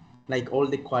 Like all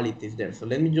the quality is there. So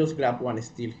let me just grab one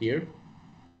still here.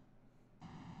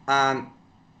 And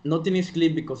nothing is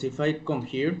clipped because if I come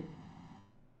here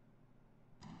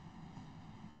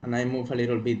and I move a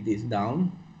little bit this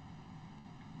down,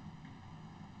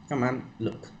 come on,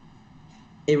 look.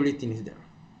 Everything is there.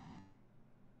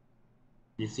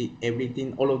 You see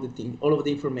everything, all of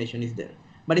the information is there,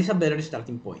 but it's a better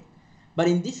starting point. But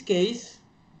in this case,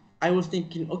 I was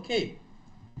thinking, okay,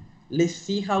 let's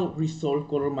see how Resolve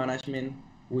color management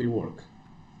will work.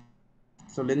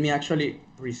 So let me actually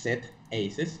reset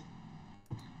ACES.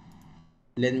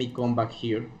 Let me come back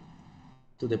here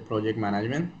to the project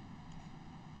management,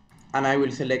 and I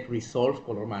will select Resolve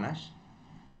color manage.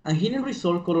 And here in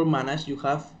Resolve color manage, you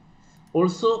have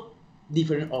Also,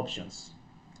 different options.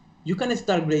 You can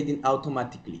start grading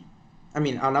automatically.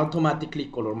 And automatically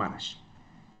color manage.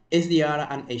 SDR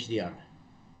and HDR.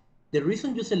 The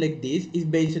reason you select this is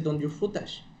based on your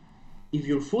footage. If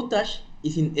your footage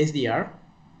is in SDR,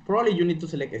 probably you need to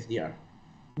select SDR.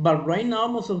 But right now,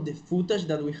 most of the footage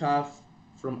that we have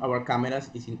from our cameras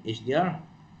is in HDR.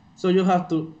 So you have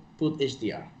to put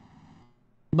HDR.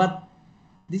 But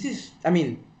this is,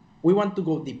 we want to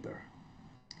go deeper.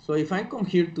 So if I come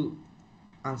here to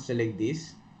and select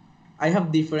this, I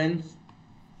have different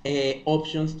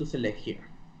options to select here.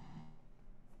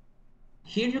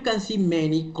 Here you can see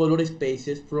many color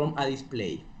spaces from a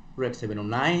display, Rec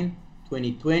 709,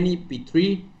 2020,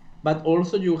 P3, but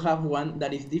also you have one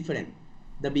that is different,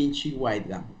 DaVinci White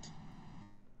Gamut.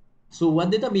 So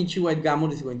what the DaVinci White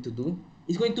Gamut is going to do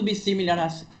is going to be similar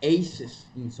as ACES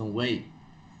in some way.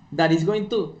 That is going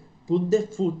to put the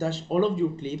footage, all of your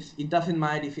clips, it doesn't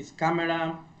matter if it's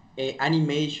camera,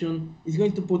 animation, it's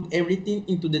going to put everything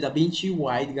into the DaVinci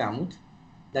White Gamut.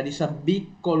 That is a big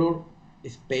color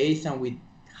space and with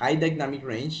high dynamic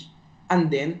range,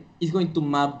 and then it's going to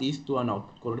map this to an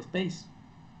output color space.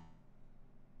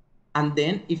 And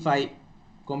then if I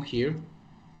come here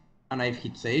and I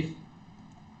hit save,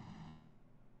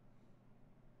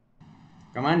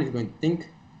 come on, it's going to think.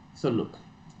 So look,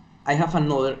 I have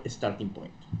another starting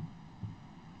point.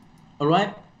 All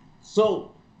right,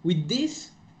 so with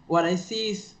this, what I see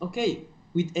is, okay,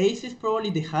 with ACES, probably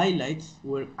the highlights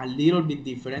were a little bit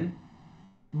different,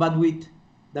 but with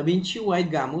DaVinci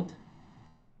White Gamut,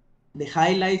 the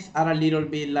highlights are a little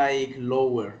bit like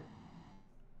lower.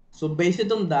 So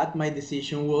based on that, my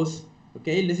decision was,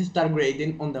 okay, let's start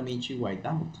grading on DaVinci White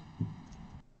Gamut.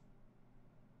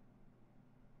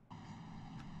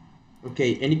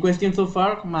 Okay, any questions so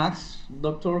far, Max,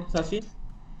 Dr. Sassi?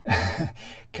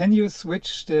 Can you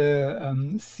switch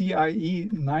the CIE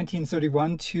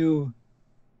 1931 to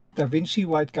DaVinci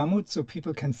White Gamut so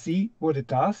people can see what it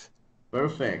does?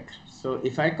 Perfect. So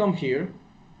if I come here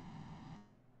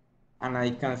and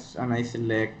I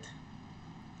select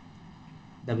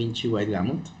DaVinci White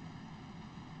Gamut.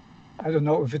 I don't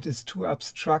know if it is too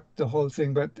abstract, the whole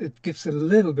thing, but it gives a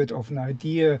little bit of an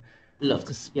idea of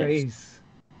the space. Yes.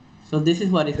 So this is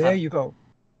what it There you go.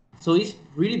 So it's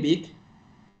really big.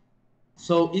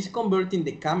 So it's converting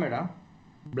the camera.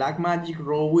 Blackmagic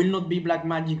RAW will not be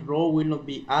Blackmagic RAW, will not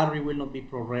be ARRI, will not be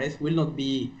ProRes, will not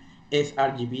be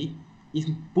sRGB. It's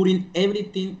putting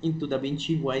everything into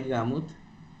DaVinci White Gamut.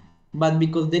 But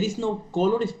because there is no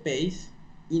color space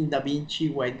in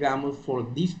DaVinci White Gamut for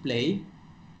display,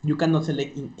 you cannot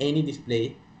select in any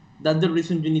display. That's the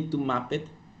reason you need to map it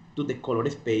to the color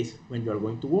space when you are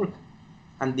going to work.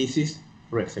 And this is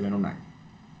Rec 709.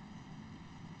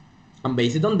 And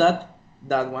based on that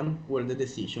one were the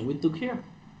decision we took here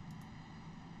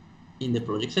in the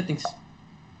project settings,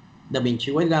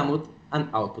 DaVinci White Gamut and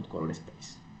output color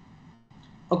space.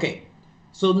 Okay,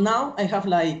 so now I have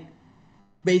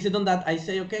based on that, I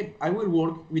say, okay, I will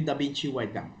work with DaVinci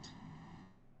White Gamut.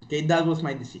 Okay, that was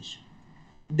my decision.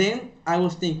 Then I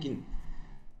was thinking,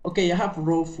 okay, I have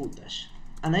raw footage,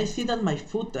 and I see that my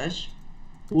footage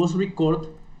was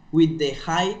recorded with the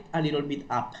height a little bit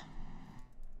up.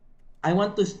 I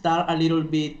want to start a little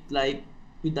bit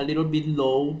with a little bit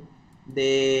low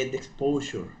the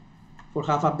exposure for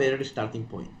have a better starting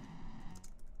point.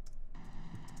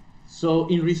 So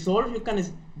in Resolve, you can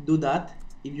do that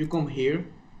if you come here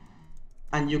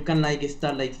and you can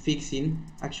start fixing.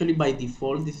 Actually, by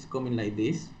default, this is coming like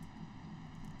this.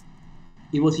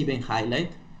 It was even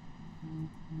highlight.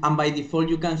 And by default,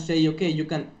 you can say, okay, you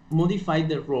can modify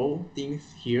the raw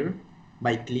things here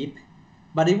by clip,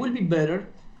 but it will be better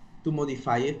to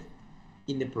modify it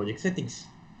in the project settings.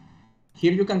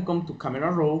 Here you can come to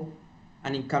camera raw,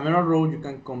 and in camera raw, you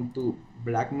can come to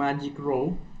Blackmagic raw.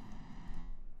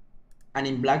 And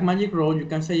in Blackmagic raw, you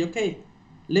can say, okay,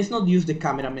 let's not use the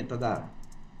camera metadata.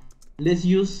 Let's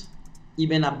use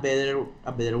even a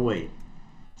better way.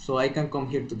 So I can come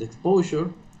here to the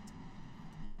exposure.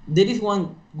 There is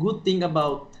one good thing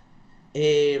about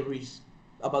the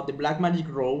Blackmagic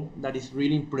RAW that is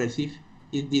really impressive,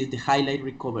 is the highlight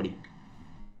recovery.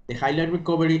 The highlight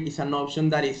recovery is an option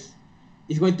that is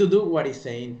going to do what it's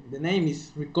saying. The name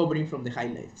is recovering from the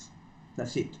highlights.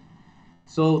 That's it.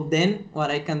 So then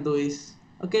what I can do is,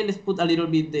 okay, let's put a little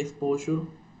bit the exposure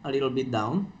a little bit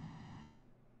down.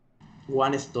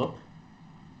 One stop,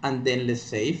 and then let's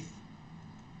save.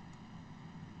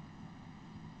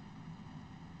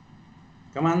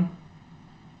 Come on,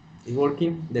 it's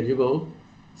working. There you go.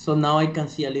 So now I can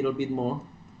see a little bit more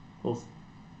of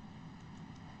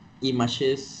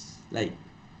images like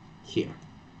here.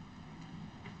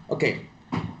 Okay,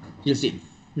 you see,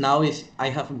 now I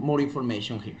have more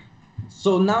information here.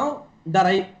 So now that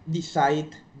I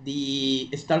decide the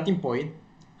starting point,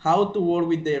 how to work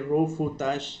with the raw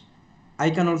footage, I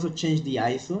can also change the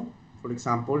ISO. For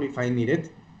example, if I need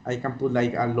it, I can put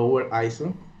like a lower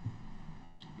ISO.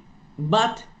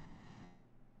 But,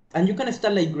 and you can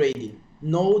start like grading,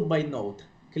 node by node,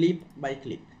 clip by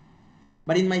clip.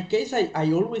 But in my case,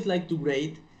 I always like to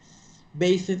grade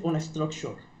based on a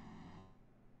structure.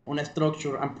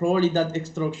 And probably that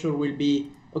structure will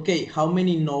be, okay, how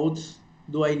many nodes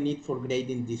do I need for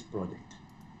grading this project?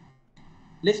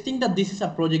 Let's think that this is a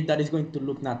project that is going to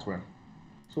look natural.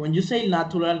 So when you say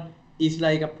natural, it's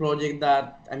like a project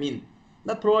that, I mean,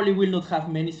 that probably will not have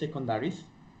many secondaries.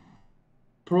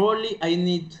 Probably I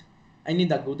need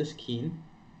a good skin.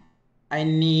 I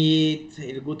need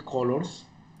good colors.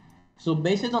 So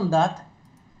based on that,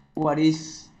 what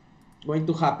is going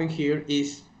to happen here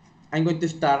is I'm going to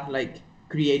start like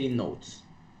creating nodes.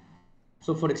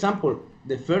 So for example,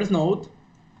 the first node,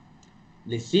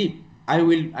 let's see, I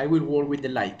will work with the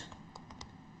light.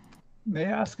 May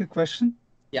I ask a question?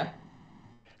 Yeah.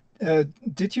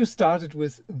 Did you start it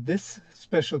with this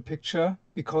special picture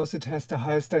because it has the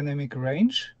highest dynamic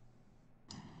range?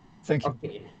 Thank you.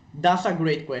 Okay, that's a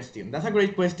great question. That's a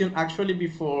great question actually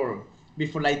before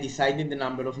like deciding the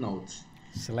number of nodes.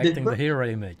 Selecting the hero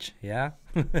image, yeah?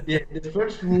 Yeah, the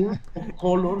first rule of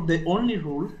color, the only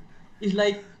rule, is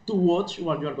like to watch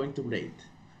what you are going to grade.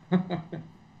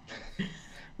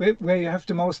 Where you have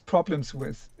the most problems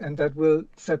with, and that will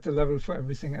set the level for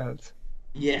everything else.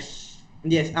 Yes,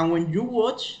 yes, and when you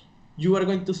watch, you are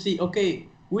going to see, okay,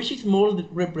 which is more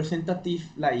representative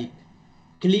like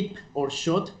clip or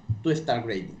shot to start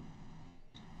grading.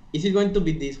 Is it going to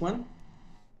be this one?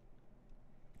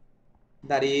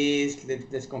 That is,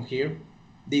 let's come here,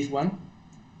 this one,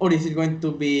 or is it going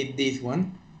to be this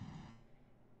one?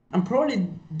 And probably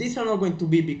these are not going to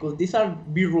be because these are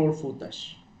B-roll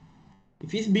footage.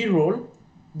 If it's B-roll,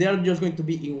 they are just going to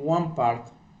be in one part.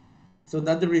 So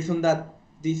that's the reason that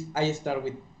I start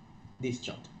with this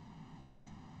shot.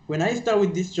 When I start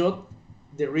with this shot,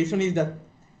 the reason is that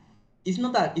it's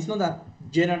not a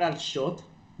general shot,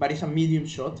 but it's a medium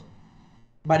shot.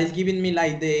 But it's giving me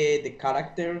like the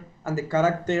character, and the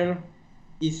character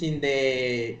is in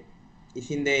the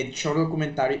short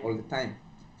documentary all the time.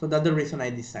 So that's the reason I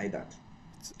decide that.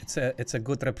 It's a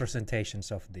good representation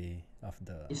of the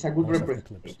it's a good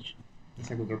representation. It's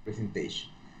a good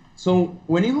representation. So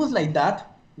when it was like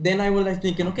that, then I was like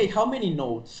thinking, okay, how many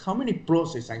nodes, how many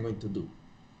processes I'm going to do?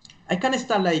 I can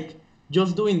start like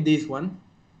just doing this one,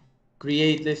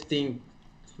 create, let's think,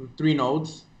 3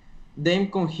 nodes,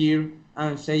 then come here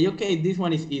and say, okay, this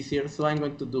one is easier, so I'm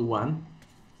going to do 1.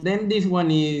 Then this one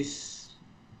is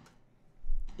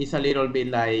a little bit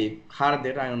like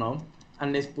harder, I don't know,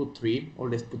 and let's put 3 or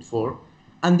let's put 4.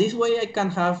 And this way I can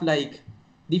have like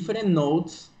different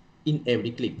nodes in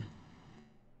every clip.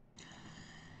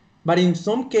 But in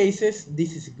some cases,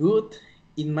 this is good.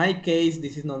 In my case,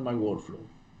 this is not my workflow.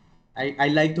 I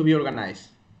like to be organized.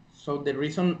 So the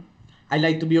reason I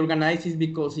like to be organized is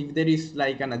because if there is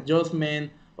like an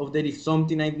adjustment, or there is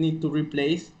something I need to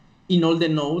replace, in all the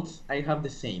nodes, I have the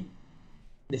same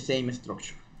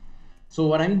structure. So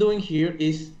what I'm doing here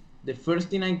is the first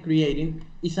thing I'm creating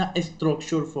is a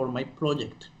structure for my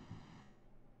project.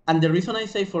 And the reason I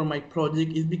say for my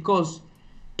project is because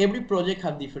every project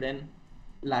has different,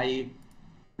 like,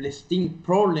 let's think,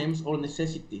 problems or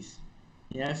necessities.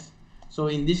 Yes. So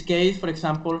in this case, for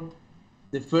example,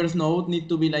 the first node needs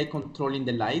to be like controlling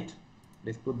the light.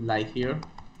 Let's put light here.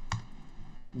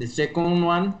 The second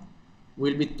one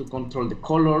will be to control the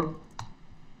color.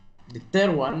 The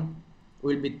third one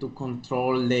will be to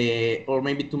control or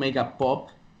maybe to make a pop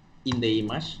in the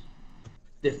image.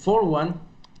 The fourth one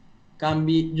can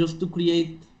be just to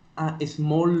create a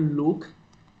small look.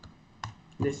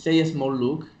 Let's say a small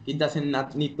look. It doesn't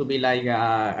not need to be like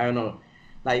I don't know,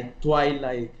 like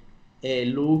Twilight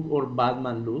look or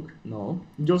Batman look. No,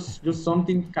 just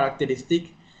something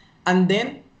characteristic. And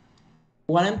then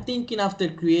what I'm thinking after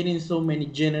creating so many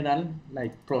general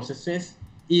like processes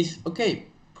is, okay,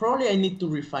 probably I need to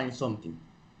refine something.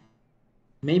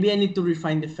 Maybe I need to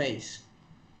refine the face,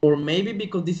 or maybe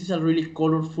because this is a really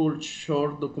colorful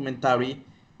short documentary,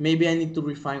 maybe I need to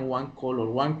refine one color.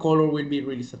 One color will be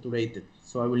really saturated,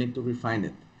 so I will need to refine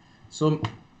it. So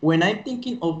when I'm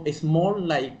thinking of small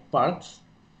like parts,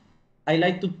 I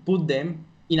like to put them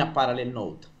in a parallel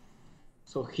node.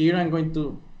 So here I'm going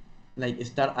to like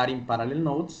start adding parallel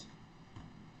nodes,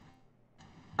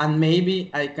 and maybe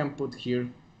I can put here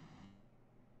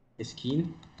a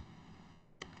skin.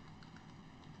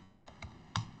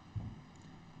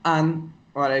 And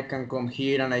or I can come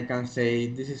here and I can say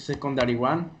this is secondary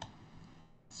 1,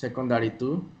 secondary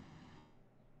 2.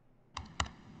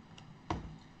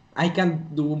 I can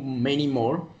do many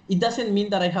more. It doesn't mean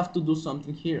that I have to do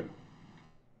something here,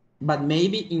 but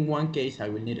maybe in one case I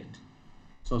will need it.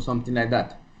 So something like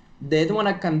that. Then what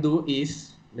I can do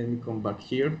is, let me come back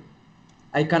here.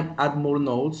 I can add more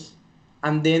nodes,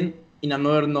 and then in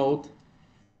another node,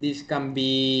 this can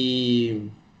be,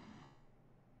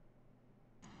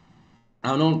 I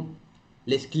don't know,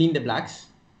 let's clean the blacks.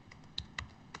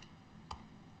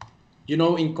 You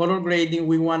know, in color grading,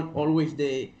 we want always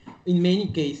in many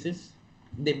cases,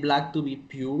 the black to be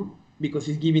pure because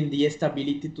it's giving the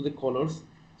stability to the colors.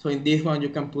 So in this one, you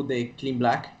can put the clean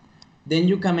black. Then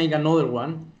you can make another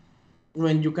one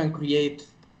when you can create,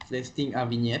 let's think, a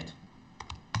vignette.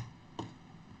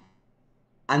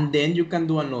 And then you can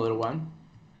do another one.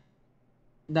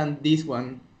 Then this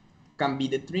one can be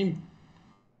the trim.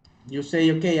 You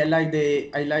say, okay, I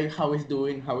like how it's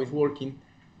doing, how it's working,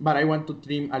 but I want to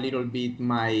trim a little bit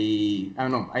I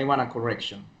don't know, I want a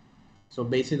correction. So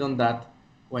based on that,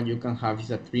 what you can have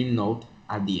is a trim node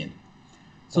at the end.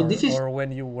 So this is, or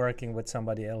when you're working with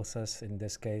somebody else's, in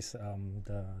this case,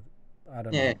 I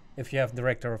don't know, if you have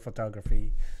director of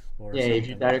photography or something. If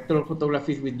your director of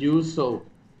photography is with you, so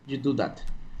you do that.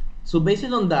 So based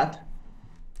on that,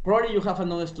 probably you have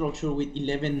another structure with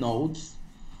 11 nodes.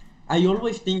 I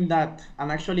always think that,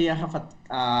 and actually I have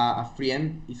a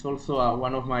friend, he's also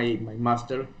one of my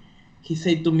master. He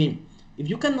said to me, if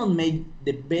you cannot make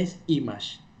the best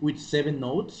image with 7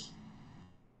 nodes,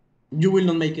 you will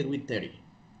not make it with 30,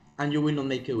 and you will not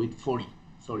make it with 40.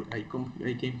 Sorry,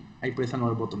 I press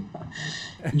another button.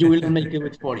 You will not make it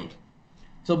with 40.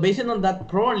 So based on that,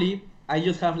 probably I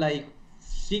just have like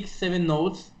 6, 7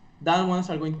 nodes. That ones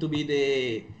are going to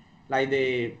be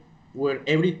where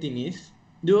everything is.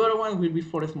 The other one will be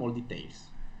for small details.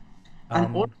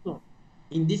 And also,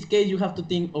 in this case, you have to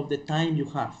think of the time you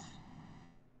have.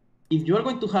 If you are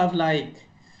going to have like,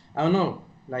 I don't know,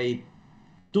 like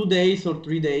 2 days or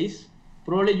 3 days,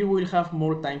 probably you will have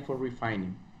more time for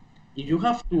refining. If you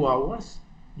have 2 hours,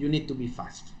 you need to be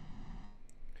fast.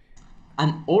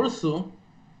 And also,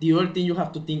 the other thing you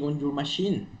have to think on your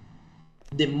machine.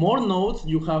 The more nodes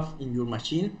you have in your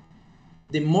machine,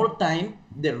 the more time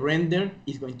the render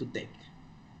is going to take.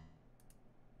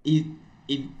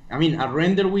 I mean, a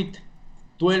render with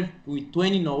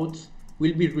 20 nodes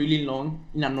will be really long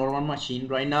in a normal machine.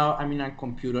 Right now, I'm in a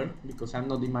computer because I'm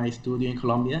not in my studio in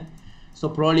Colombia. So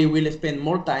probably we'll spend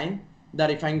more time than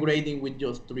if I'm grading with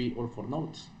just 3 or 4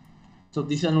 nodes. So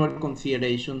this is another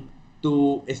consideration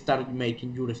to start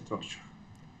making your structure.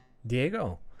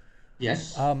 Diego.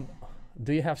 Yes.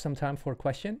 Do you have some time for a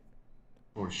question?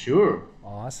 For sure.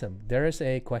 Awesome. There is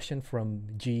a question from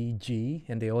GG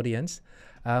in the audience.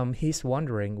 He's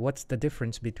wondering what's the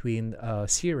difference between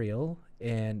serial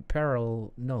and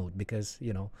parallel node, because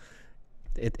you know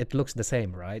it looks the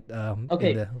same, right?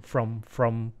 Okay.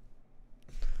 From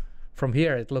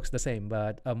here it looks the same,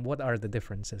 but what are the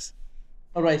differences?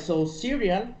 All right. So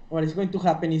serial, what is going to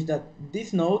happen is that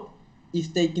this node is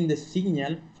taking the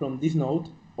signal from this node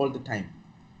all the time.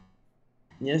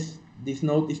 Yes, this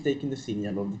node is taking the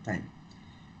signal all the time.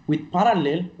 With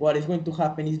parallel, what is going to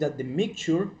happen is that the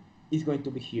mixture is going to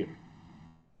be here.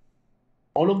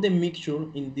 All of the mixture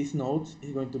in these nodes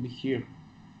is going to be here.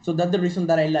 So that's the reason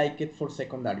that I like it for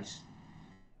secondaries.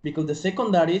 Because the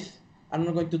secondaries are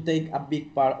not going to take a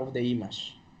big part of the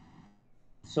image.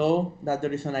 So that's the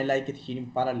reason I like it here in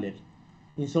parallel.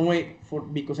 In some way,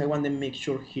 because I want the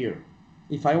mixture here.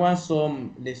 If I want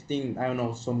some, let's think, I don't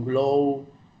know, some glow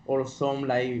or some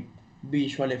like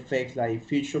visual effects like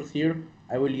features here,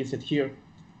 I will use it here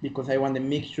because I want the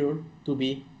mixture to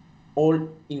be all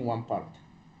in one part.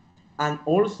 And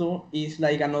also it's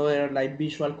like another like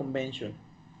visual convention.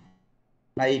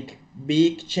 Like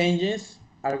big changes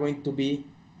are going to be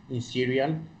in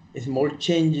serial, small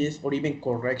changes or even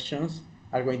corrections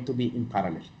are going to be in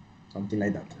parallel, something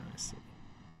like that. I see.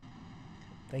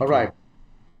 Thank All you. right,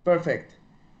 perfect.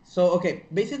 So, okay,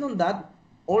 based on that,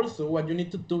 also what you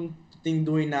need to think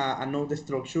doing a node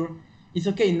structure is,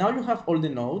 okay, now you have all the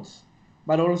nodes,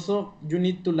 but also you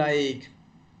need to like,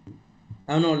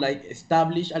 I don't know, like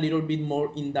establish a little bit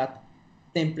more in that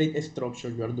template structure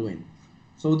you are doing.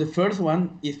 So the first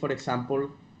one is, for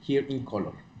example, here in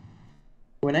color.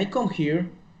 When I come here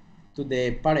to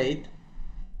the parade,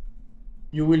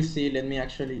 you will see, let me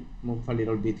actually move a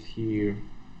little bit here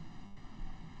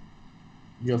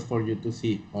just for you to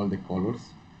see all the colors.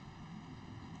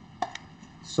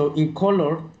 So in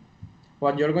color,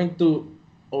 what you're going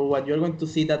to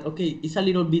see that, okay, it's a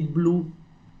little bit blue,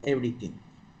 everything.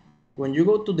 when you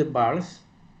go to the bars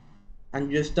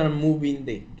and you start moving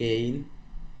the gain,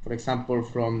 for example,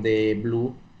 from the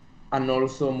blue, and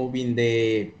also moving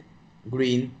the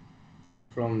green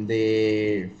from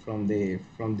the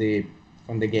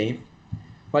game,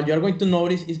 what you are going to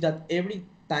notice is that every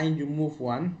time you move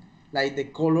one, like the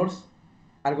colors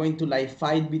are going to like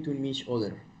fight between each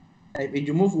other. Like if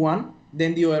you move one,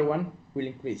 then the other one will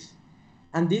increase.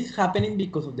 And this is happening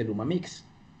because of the Luma mix.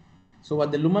 So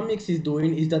what the Luma mix is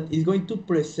doing is that it's going to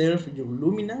preserve your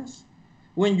luminance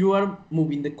when you are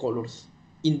moving the colors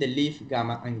in the leaf,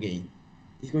 gamma, and gain.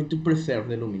 It's going to preserve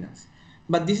the luminance.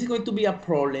 But this is going to be a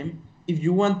problem if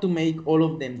you want to make all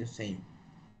of them the same.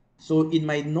 So in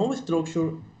my node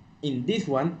structure, in this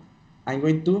one, I'm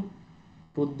going to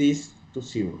put this to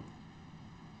 0.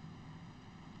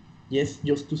 Yes,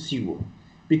 just to 0.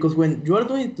 Because when you are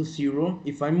going to 0,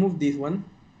 if I move this one,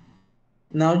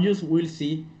 now you will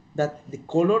see that the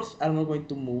colors are not going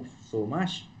to move so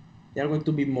much. They are going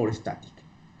to be more static.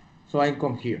 So I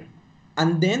come here.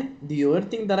 And then the other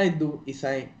thing that I do is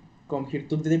I come here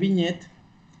to the vignette.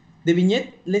 The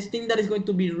vignette, let's think that is going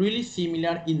to be really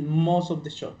similar in most of the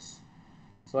shots.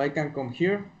 So I can come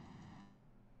here,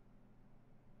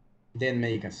 then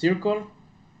make a circle,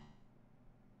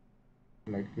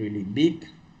 like really big,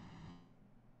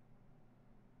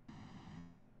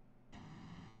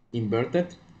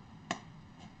 inverted,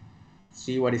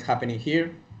 see what is happening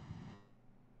here.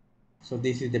 So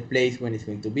this is the place when it's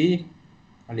going to be,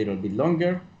 a little bit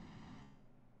longer.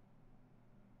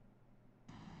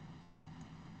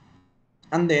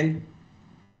 And then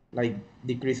like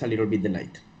decrease a little bit the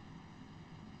light.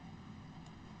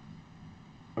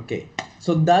 Okay,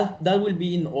 so that will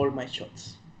be in all my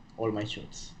shots,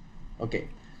 Okay,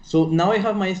 so now I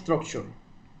have my structure.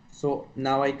 So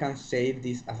now I can save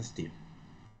this as a still.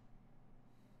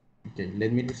 Okay,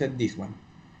 let me reset this one.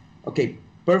 Okay,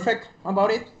 perfect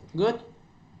about it, good?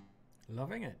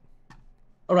 Loving it.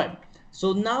 All right,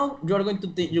 so now you are going to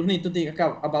think, you need to think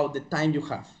about the time you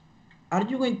have. Are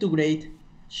you going to grade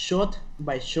shot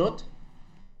by shot?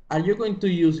 Are you going to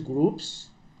use groups?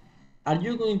 Are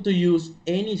you going to use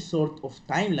any sort of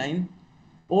timeline,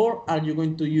 or are you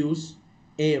going to use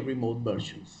a remote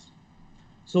versions?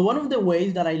 So one of the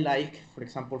ways that I like, for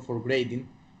example, for grading,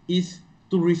 is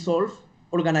to resolve,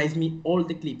 organize me all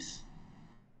the clips,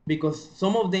 because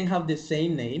some of them have the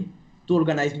same name, to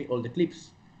organize me all the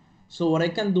clips. So what I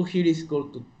can do here is go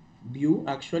to view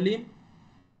actually,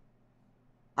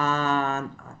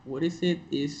 and what is it?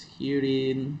 Is here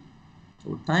in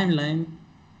our timeline.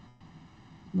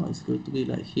 No, it's going to be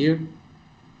like here.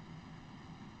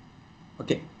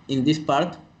 Okay, in this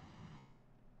part,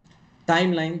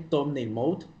 timeline thumbnail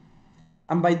mode,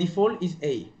 and by default is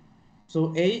A.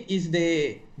 So A is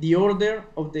the order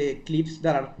of the clips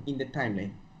that are in the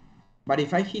timeline. But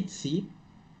if I hit C,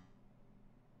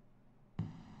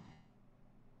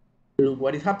 look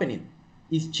what is happening.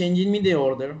 It's changing me the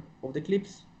order of the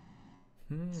clips.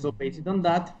 So based on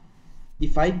that,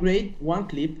 if I grade one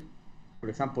clip, for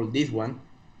example, this one,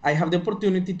 I have the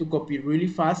opportunity to copy really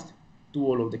fast to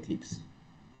all of the clips.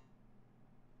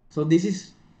 So this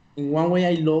is, in one way,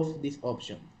 I love this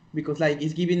option, because like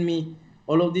it's giving me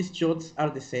all of these shots are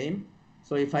the same.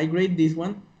 So if I grade this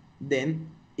one, then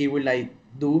it will like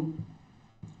do,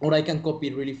 or I can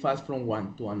copy really fast from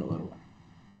one to another one.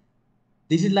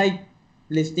 This is like,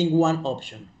 let's think one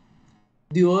option.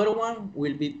 The other one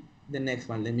will be the next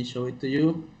one. Let me show it to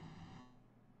you.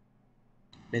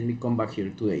 Let me come back here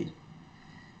to A.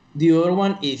 The other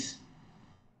one is,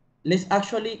 let's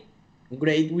actually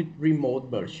grade with remote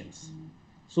versions.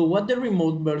 So what the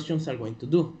remote versions are going to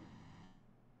do?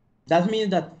 That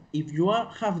means that if you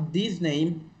have this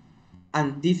name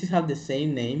and this have the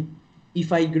same name,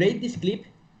 if I grade this clip,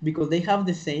 because they have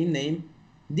the same name,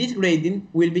 this grading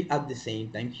will be at the same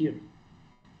time here.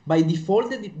 By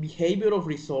default, the behavior of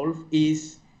resolve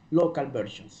is local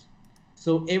versions.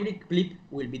 So every clip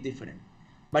will be different.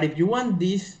 But if you want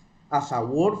this as a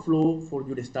workflow for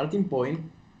your starting point,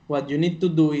 what you need to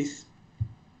do is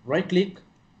right click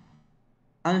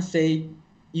and say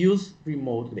use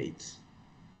remote grades.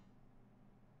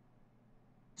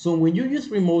 So when you use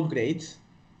remote grades,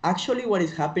 actually what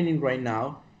is happening right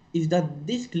now is that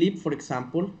this clip, for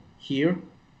example, here,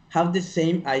 have the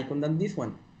same icon than this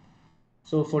one.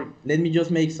 So let me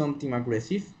just make something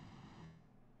aggressive.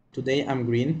 Today I'm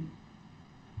green,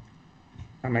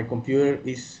 and my computer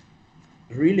is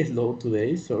really slow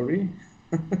today, sorry.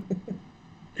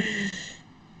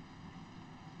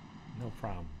 No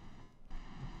problem.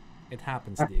 It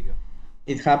happens, Diego.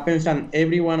 It happens, and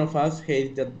every one of us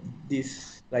hates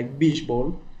this like beach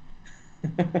ball.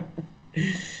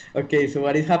 Okay, so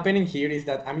what is happening here is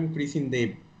that I'm increasing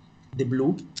the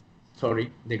blue,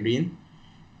 sorry, the green.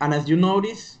 And as you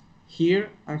notice, here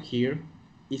and here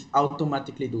is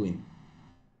automatically doing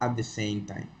at the same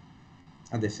time,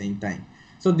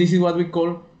 So this is what we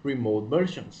call remote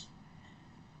versions.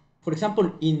 For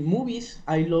example, in movies,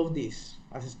 I love this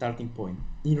as a starting point.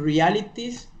 In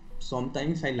realities,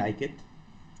 sometimes I like it.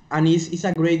 And it's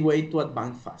a great way to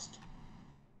advance fast.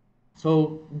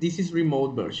 So this is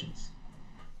remote versions.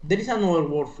 There is another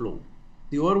workflow.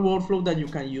 The other workflow that you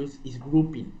can use is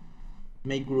grouping,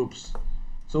 make groups.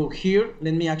 So here,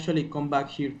 let me actually come back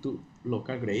here to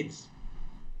local grades.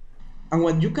 And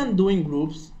what you can do in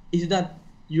groups is that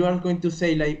you are going to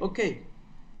say like, okay,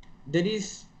 there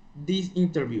is this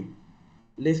interview.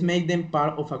 Let's make them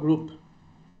part of a group.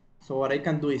 So what I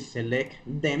can do is select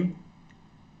them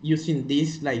using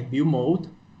this like view mode,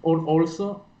 or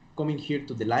also coming here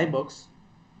to the lightbox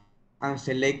and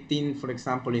selecting, for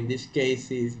example, in this case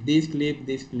is this clip,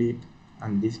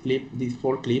 and this clip, these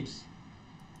 4 clips.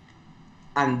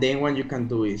 And then what you can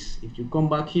do is, if you come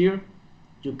back here,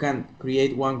 you can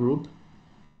create one group,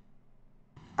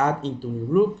 add into new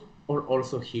group, or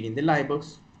also here in the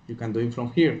lightbox, you can do it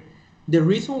from here. The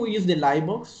reason we use the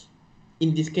lightbox,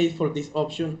 in this case for this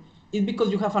option, is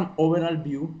because you have an overall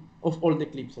view of all the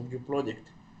clips of your project.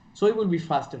 So it will be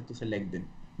faster to select them,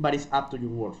 but it's up to your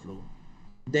workflow.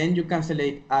 Then you can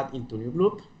select add into new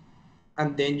group,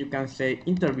 and then you can say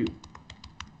interview.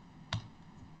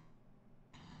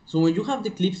 So when you have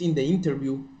the clips in the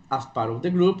interview as part of the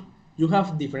group, you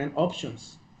have different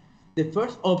options. The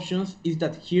first option is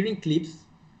that here in clips,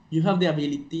 you have the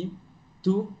ability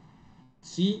to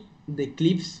see the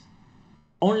clips,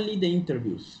 only the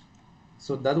interviews.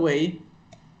 So that way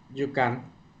you can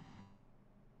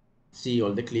see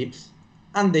all the clips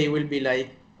and they will be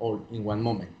like all in one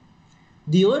moment.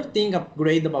 The other thing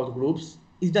great about groups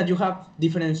is that you have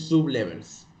different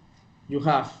sub-levels. You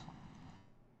have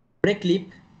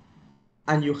pre-clip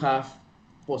and you have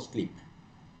post-clip.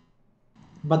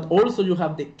 But also you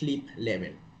have the clip level.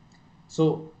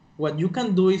 So what you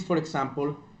can do is, for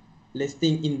example, let's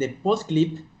think in the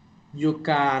post-clip, you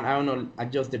can, I don't know,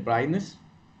 adjust the brightness.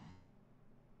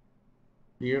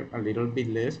 Here a little bit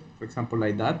less, for example,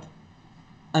 like that.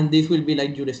 And this will be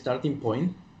like your starting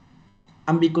point.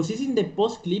 And because it's in the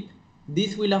post clip,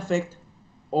 this will affect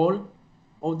all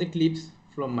of the clips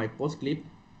from my post clip.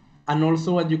 And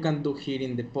also what you can do here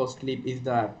in the post clip is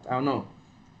that, I don't know,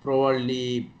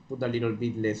 probably put a little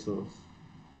bit less of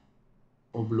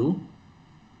blue.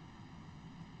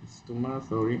 It's too much,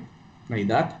 sorry, like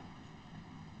that.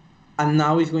 And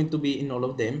now it's going to be in all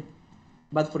of them.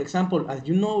 But for example, as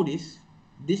you notice,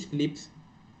 these clips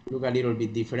look a little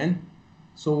bit different.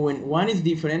 So when one is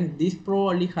different, these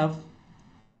probably have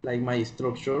like my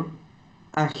structure.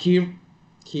 And here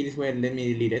is where, let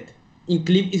me delete it. In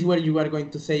clip is where you are going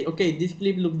to say, okay, this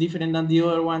clip looks different than the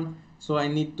other one, so I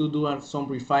need to do some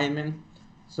refinement.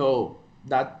 So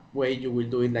that way you will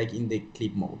do it like in the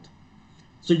clip mode.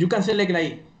 So you can select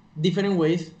like different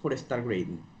ways for start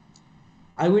grading.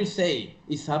 I will say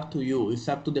it's up to you, it's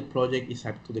up to the project, it's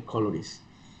up to the colorist.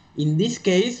 In this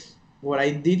case, what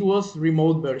I did was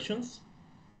remote versions,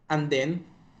 and then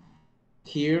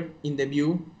here in the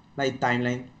view, like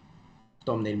timeline,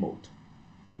 thumbnail mode.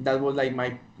 That was like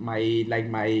my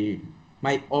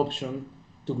option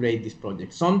to grade this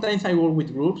project. Sometimes I work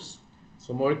with groups,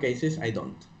 some more cases I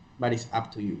don't, but it's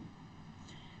up to you.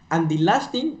 And the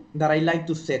last thing that I like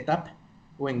to set up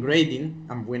when grading,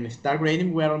 and when I start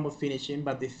grading, we're almost finishing,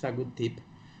 but this is a good tip.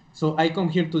 So I come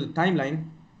here to the timeline,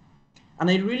 and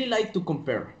I really like to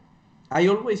compare. I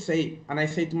always say, and I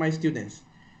say to my students,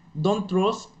 don't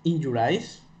trust in your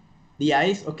eyes. The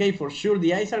eyes, okay, for sure,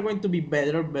 the eyes are going to be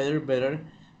better.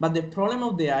 But the problem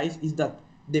of the eyes is that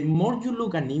the more you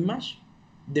look at an image,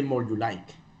 the more you like.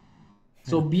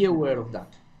 So be aware of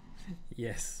that.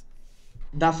 Yes.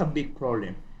 That's a big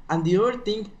problem. And the other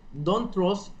thing, don't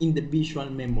trust in the visual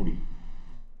memory.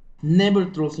 Never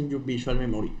trust in your visual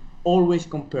memory. Always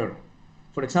compare.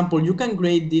 For example, you can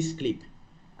grade this clip,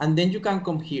 and then you can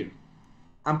come here,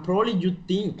 and probably you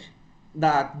think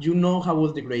that you know how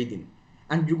was the grading,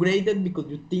 and you graded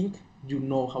because you think you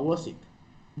know how was it.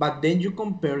 But then you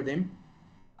compare them,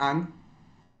 and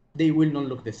they will not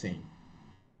look the same.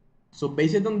 So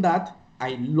based on that,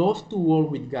 I love to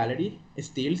work with gallery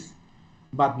stills,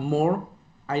 but more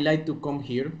I like to come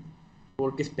here,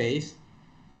 workspace,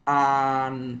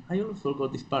 and I also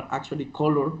got this part, actually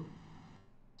color,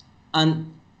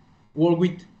 and work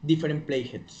with different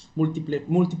playheads,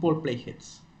 multiple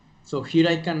playheads. So here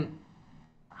I can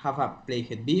have a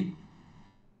playhead B,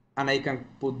 and I can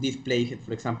put this playhead,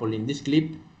 for example, in this clip,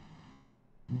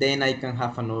 Then I can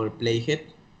have another playhead.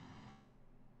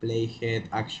 Playhead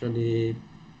actually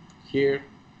here,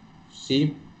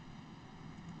 see.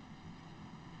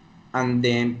 And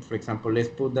then, for example, let's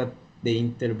put that the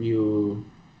interview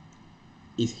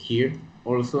is here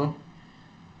also.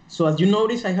 So as you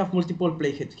notice, I have multiple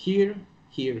playheads here,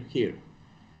 here, here.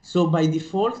 So by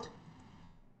default,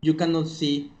 you cannot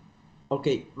see,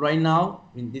 okay, right now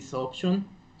in this option,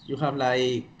 you have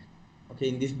like, okay,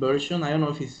 in this version, I don't know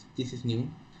if this is new,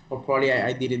 or probably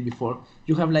I did it before.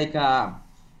 You have like a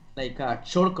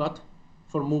shortcut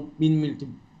for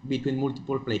moving between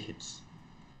multiple playheads.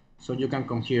 So you can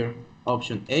come here,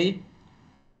 option A,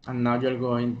 and now you're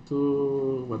going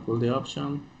to, what was the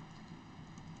option?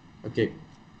 Okay,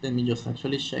 let me just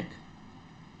actually check.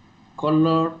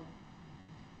 Color,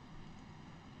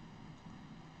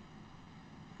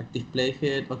 active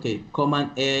playhead, okay,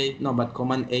 Command A, no, but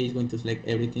Command A is going to select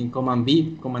everything, Command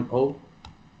B, Command O,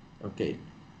 okay.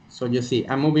 So you see,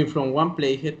 I'm moving from one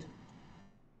playhead.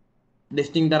 Let's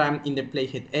think that I'm in the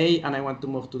playhead A and I want to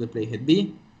move to the playhead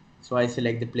B. So I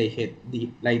select the playhead,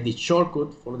 like the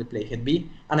shortcut for the playhead B,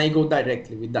 and I go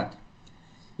directly with that.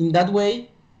 In that way,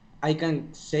 I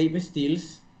can save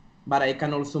stills, but I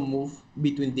can also move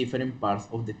between different parts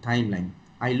of the timeline.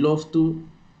 I love to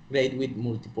grade with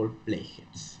multiple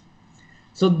playheads.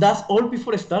 So that's all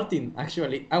before starting,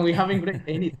 actually, and we haven't graded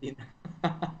anything.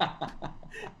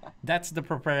 That's the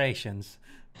preparations.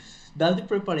 That's the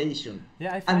preparation.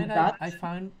 Yeah, I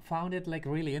found it like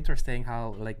really interesting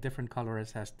how like different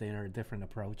colorists has their different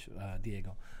approach,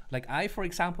 Diego. Like for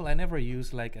example, I never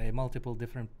use like a multiple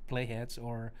different playheads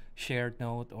or shared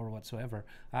note or whatsoever.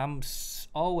 I'm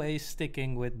always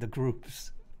sticking with the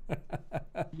groups.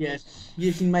 Yes,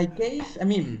 in my case, I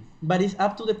mean, but it's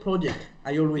up to the project.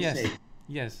 I always say.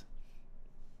 Yes.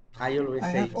 I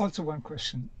have also one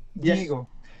question, yes. Diego.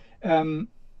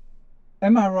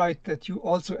 Am I right that you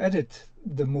also edit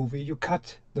the movie? You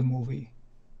cut the movie?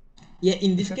 Yeah,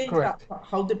 in this case,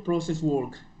 how the process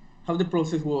worked, how the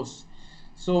process was.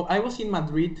 So I was in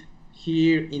Madrid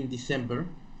here in December,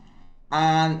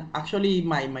 and actually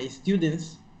my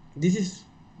students, this is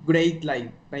great,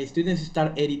 like my students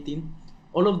start editing.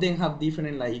 All of them have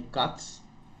different like cuts,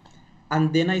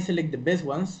 and then I select the best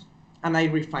ones and I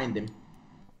refine them.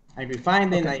 I refine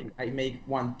them, I make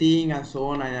one thing and so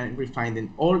on, and I refine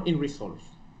them all in Resolve.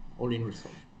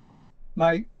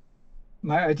 My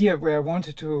idea where I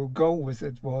wanted to go with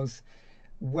it was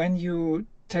when you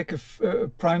take a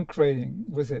prime grading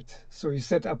with it, so you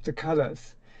set up the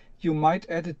colors, you might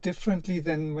edit differently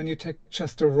than when you take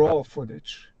just a raw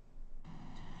footage.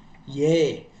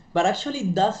 Yeah, but actually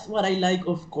that's what I like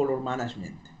of color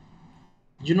management.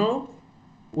 You know,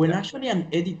 when actually an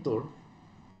editor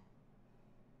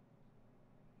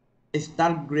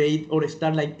start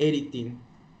like editing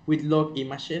with log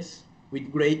images,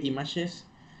 with gray images,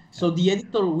 so the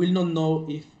editor will not know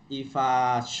if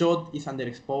a shot is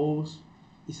underexposed,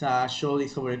 if a shot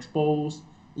is overexposed,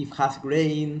 if has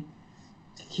grain.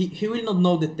 He will not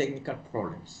know the technical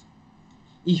problems.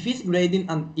 If he's grading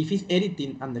and if he's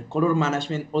editing under color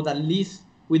management, or at least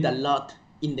with a lot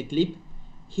in the clip,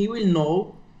 he will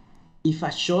know if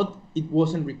a shot it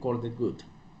wasn't recorded good,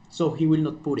 so he will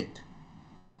not put it.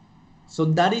 So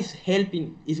that is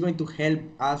going to help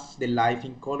us the life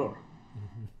in color,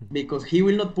 because he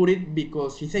will not put it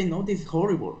because he say, no, this is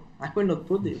horrible, I will not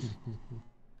put this.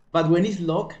 But when it's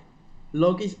log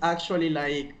is actually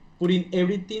like putting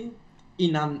everything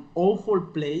in an awful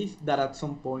place that at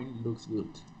some point looks good,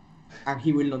 and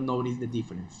he will not notice the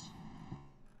difference.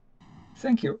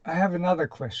 Thank you. I have another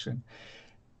question.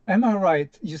 Am I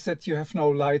right? You said you have no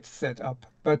light set up,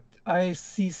 but I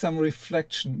see some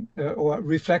reflection or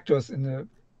reflectors in the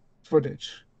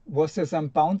footage. Was there some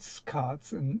bounce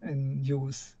cards in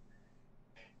use?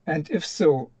 And if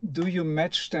so, do you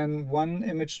match then one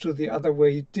image to the other where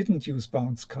you didn't use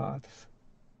bounce cards?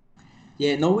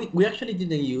 Yeah, no, we actually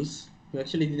didn't use.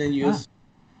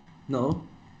 No.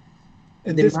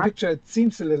 In this picture, it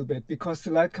seems a little bit because the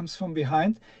light comes from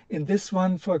behind. In this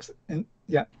one,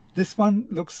 this one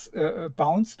looks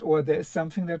bounced, or there is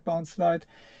something that bounced light.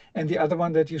 And the other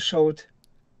one that you showed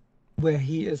where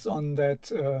he is on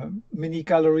that mini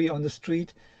gallery on the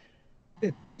street,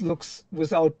 it looks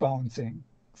without bouncing.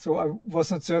 So I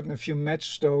wasn't certain if you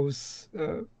match those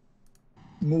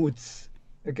moods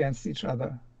against each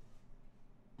other.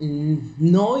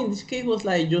 No, in this case it was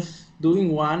like just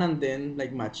doing one and then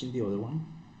like matching the other one.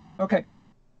 Okay.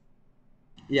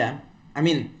 Yeah, I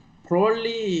mean,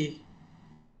 probably,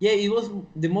 yeah, it was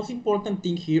the most important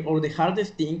thing here, or the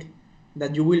hardest thing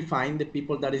that you will find the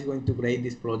people that is going to grade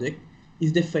this project,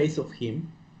 is the face of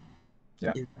him.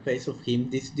 Yeah. in the face of him.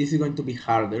 This is going to be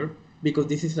harder because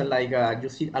this is you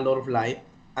see a lot of light,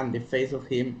 and the face of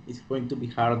him is going to be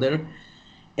harder.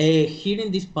 Here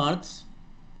in these parts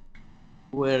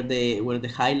where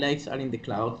the highlights are in the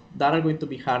cloud, that are going to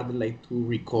be harder to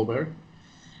recover.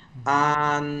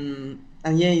 And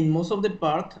yeah, in most of the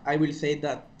part, I will say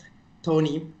that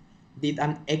Tony did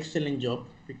an excellent job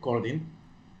recording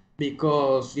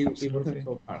because it wasn't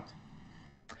so hard.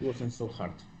 It wasn't so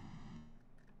hard.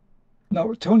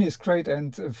 No, Tony is great,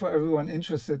 and for everyone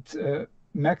interested,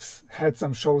 Max had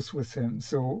some shows with him.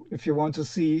 So if you want to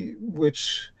see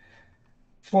which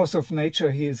force of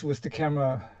nature he is with the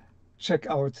camera, check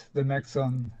out the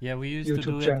Maxon Yeah, we used YouTube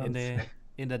to do channels. it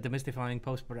in the demystifying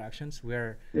post productions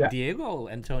where Yeah. Diego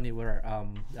and Tony were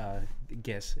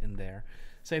guests in there.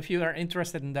 So if you are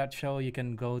interested in that show, you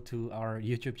can go to our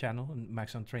YouTube channel,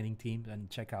 Maxon Training Team, and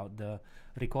check out the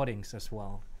recordings as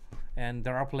well. And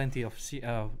there are plenty of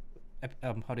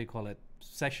how do you call it,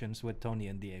 sessions with Tony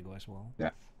and Diego as well. Yeah,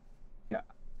 yeah.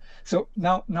 So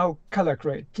now color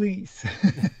grade, please.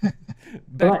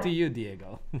 Back to you,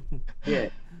 Diego. Yeah.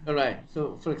 All right.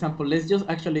 So for example, let's just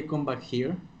actually come back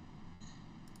here,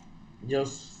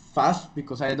 just fast,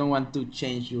 because I don't want to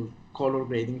change your color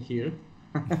grading here.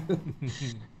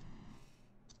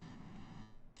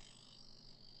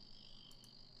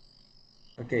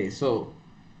 Okay, so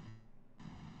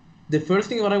the first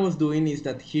thing what I was doing is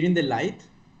that here in the light,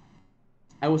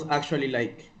 I was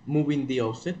actually moving the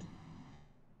offset.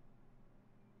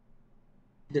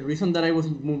 The reason that I was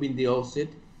moving the offset,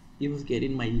 it was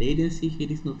getting my latency here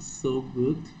is not so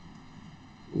good.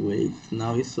 Wait,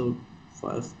 now it's so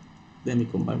fast. Let me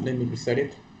come back, let me reset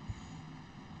it.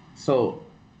 So,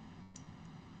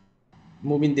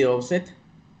 moving the offset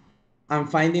and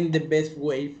finding the best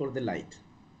way for the light.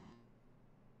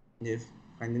 Yes,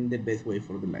 finding the best way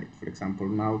for the light. For example,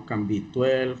 now can be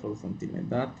 12 or something like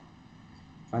that.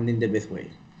 Finding the best way.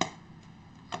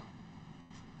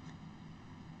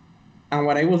 And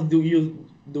what I was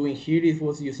doing here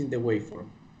was using the waveform.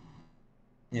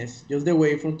 Yes, just the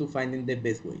waveform to finding the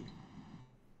best way.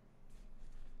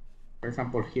 For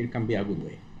example, here can be a good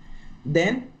way.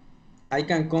 Then I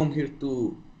can come here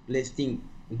to, let's think,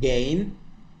 gain,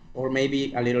 or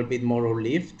maybe a little bit more or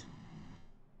lift,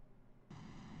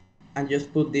 and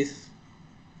just put this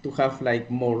to have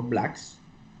more blacks,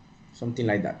 something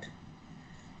like that.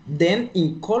 Then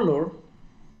in color,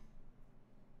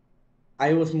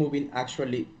 I was moving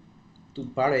actually to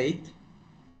parade.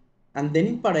 And then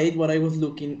in parade, what I was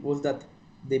looking was that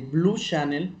the blue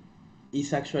channel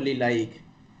is actually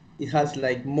it has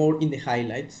more in the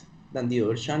highlights than the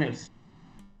other channels.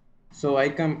 So I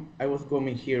was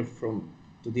coming here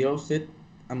to the offset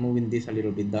and moving this a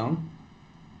little bit down.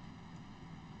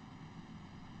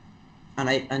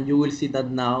 And you will see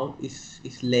that now is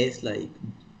less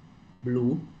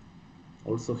blue,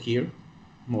 also here,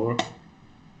 more,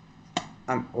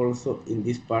 and also in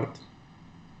this part.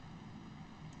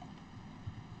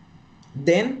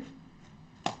 Then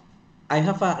I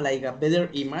have a better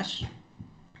image.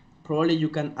 Probably you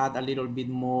can add a little bit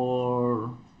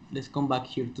more. Let's come back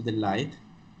here to the light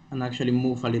and actually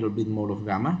move a little bit more of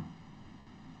gamma.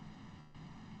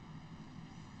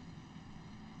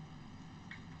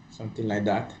 Something like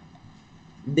that.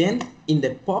 Then in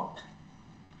the pop,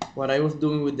 what I was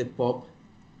doing with the pop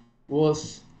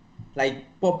was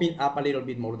popping up a little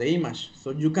bit more the image.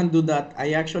 So you can do that.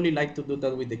 I actually like to do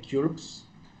that with the curves.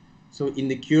 So in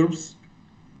the curves,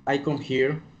 I come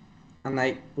here and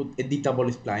I put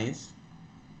editable splines.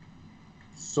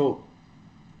 So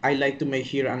I like to make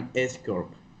here an S curve.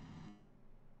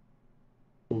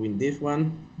 Moving this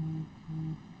one,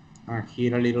 and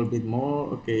here a little bit more.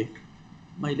 Okay,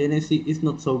 my latency is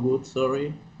not so good,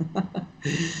 sorry.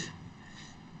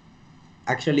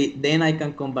 Actually, then I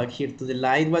can come back here to the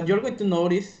light. What you're going to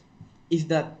notice is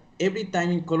that every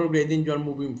time in color grading, you're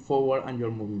moving forward and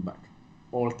you're moving back,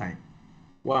 all time.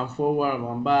 One forward,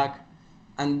 one back,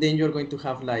 and then you're going to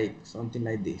have something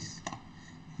like this.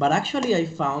 But actually, I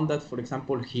found that, for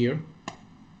example, here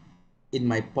in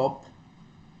my pop,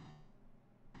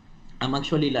 I'm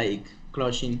actually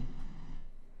crushing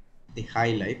the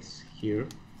highlights here.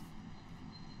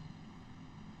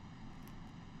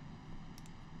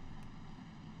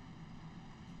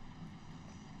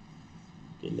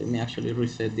 Okay, let me actually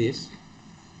reset this.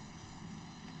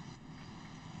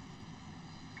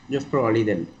 Just probably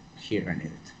then here I need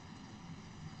it.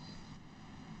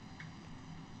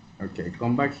 Okay,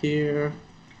 come back here.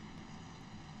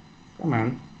 Come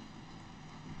on.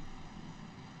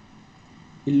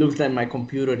 It looks like my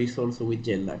computer is also with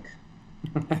jet lag.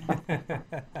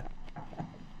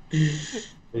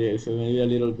 Yeah, so maybe a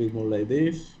little bit more like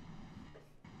this.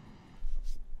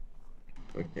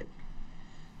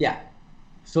 Yeah.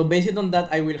 So based on that,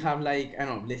 I will have like, I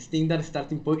don't know, let's think that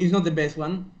starting point is not the best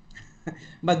one,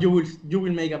 but you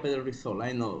will make a better result,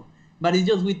 I know. But it's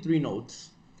just with 3 nodes.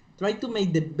 Try to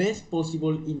make the best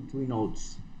possible in 3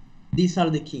 nodes. These are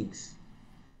the kings.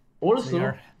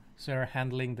 Also, So you're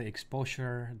handling the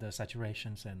exposure, the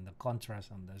saturations, and the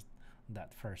contrast on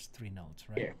that first 3 nodes,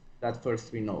 right? yeah, that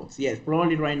first 3 nodes. Yes,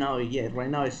 probably right now, yeah, right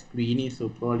now it's greeny, so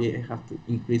probably I have to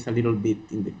increase a little bit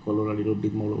in the color, a little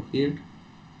bit more here.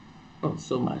 Not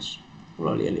so much,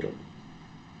 probably a little.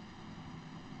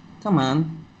 Come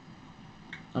on.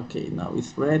 Okay, now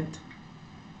it's red,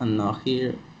 and now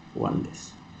here, one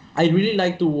less. I really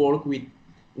like to work with,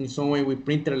 in some way, with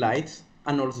printer lights,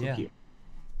 and also Yeah. here.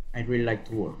 I really like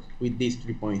to work with these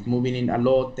 3 points, moving in a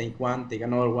lot, take one, take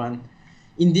another one.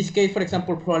 In this case, for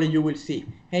example, probably you will see,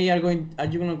 hey, are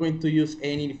you not going to use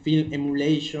any film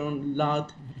emulation,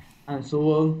 LUT, and so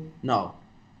on? No,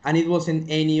 and it wasn't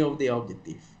any of the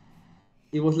objective.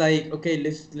 It was like, okay,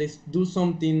 let's do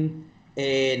something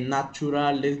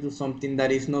natural. Let's do something that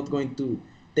is not going to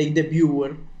take the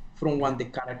viewer from what the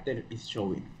character is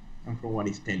showing and from what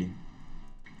it's telling.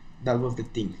 That was the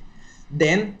thing.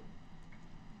 Then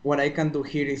what I can do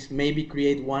here is maybe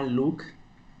create one look.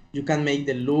 You can make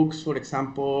the looks, for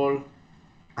example,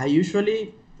 I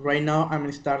usually, right now, I'm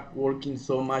gonna start working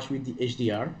so much with the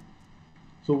HDR.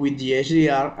 So with the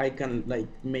HDR, I can like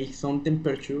make some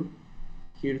temperature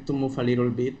here to move a little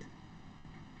bit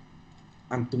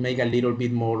and to make a little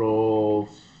bit more of,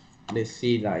 let's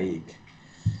see, like,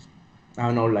 I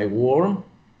don't know, like warm.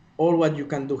 Or what you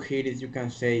can do here is you can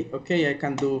say, okay, I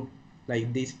can do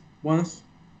like these ones,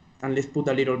 and let's put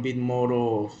a little bit more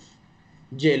of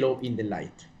yellow in the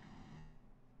light.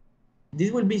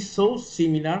 This will be so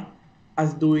similar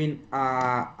as doing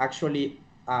actually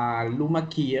a Luma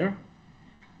keyer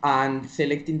and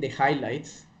selecting the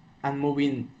highlights and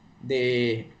moving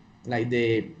the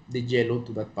yellow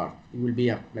to that part. It will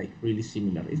be like really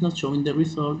similar. It's not showing the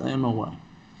result, I don't know why.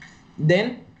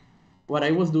 Then what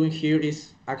I was doing here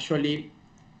is actually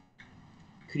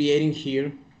creating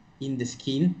here in the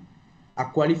skin a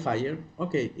qualifier.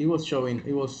 Okay, it was showing,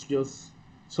 it was just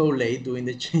so late doing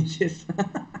the changes.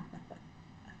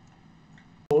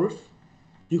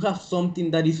 You have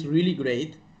something that is really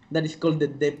great that is called the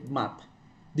depth map.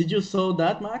 Did you saw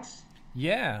that, Max?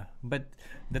 Yeah, but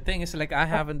the thing is, like, I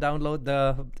haven't downloaded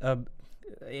the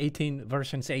 18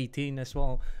 versions 18 as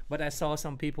well, but I saw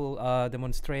some people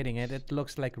demonstrating it. It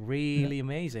looks like really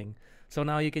amazing. So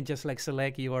now you can just like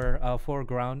select your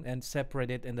foreground and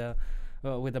separate it in the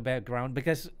with the background,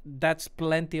 because that's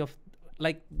plenty of,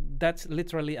 like, that's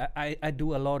literally I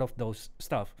do a lot of those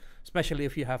stuff, especially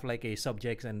if you have like a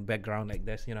subjects and background like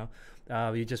this, you know.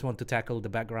 You just want to tackle the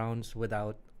backgrounds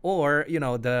without, or you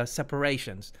know, the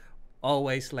separations.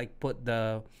 Always like put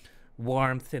the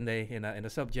warmth in the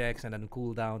subjects and then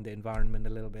cool down the environment a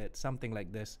little bit, something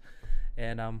like this.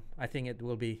 And I think it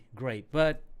will be great,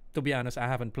 but to be honest, I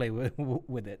haven't played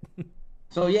with it.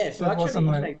 So yeah, so That was actually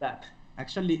on it's my- like that.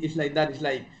 Actually it's like that. It's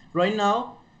like right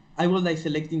now I was like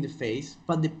selecting the face,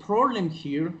 but the problem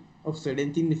here of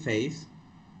selecting the face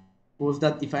was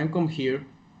that if I come here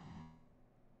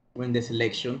when the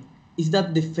selection is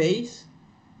that the face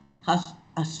has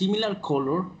a similar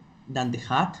color than the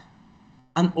hat,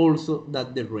 and also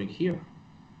that the ring here.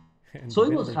 And So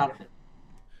the it was building.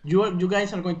 hard. You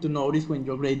guys are going to notice when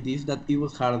you grade this that it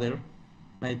was harder,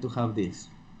 like, to have this.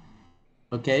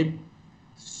 Okay,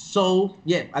 so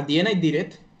yeah, at the end I did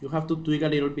it. You have to tweak a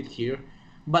little bit here,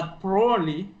 but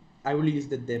probably I will use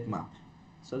the depth map.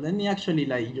 So let me actually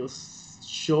like just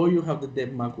show you how the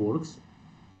depth map works.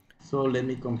 So let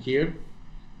me come here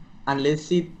and let's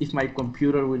see if my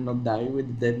computer will not die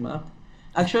with the depth map.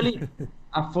 Actually,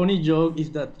 a funny joke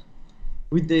is that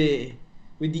with the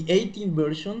 18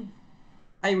 version,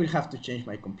 I will have to change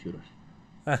my computer.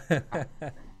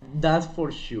 That's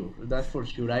for sure. That's for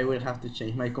sure. I will have to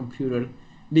change my computer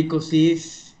because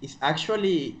it's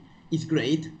actually it's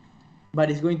great, but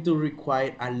it's going to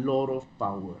require a lot of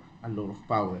power. A lot of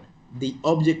power. The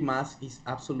object mask is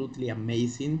absolutely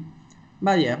amazing,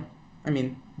 but yeah, I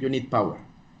mean you need power.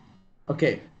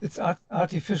 Okay. It's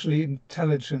artificially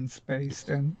intelligence based,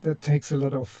 and that takes a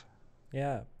lot of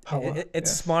Yeah, power.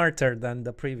 it's Yes. smarter than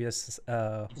the previous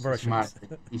versions.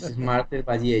 Smarter. It's smarter,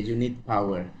 but yeah, you need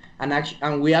power.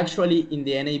 And we actually in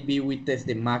the NAB we test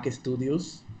the Mac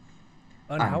Studios.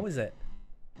 And how is it?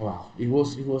 Wow, it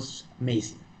was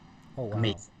amazing. Oh wow.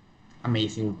 Amazing.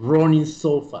 Amazing. Running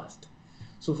so fast.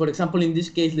 So for example, in this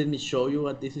case, let me show you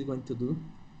what this is going to do.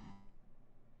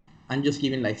 I'm just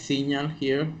giving like signal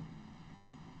here.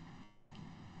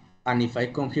 And if I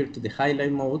come here to the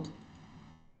highlight mode,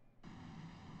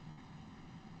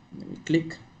 Let me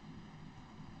click.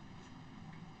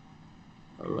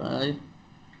 All right.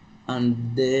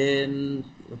 And then,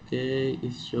 okay,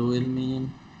 it's showing me.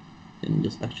 Then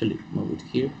just actually move it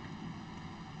here.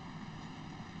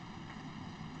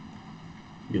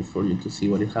 Just for you to see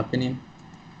what is happening.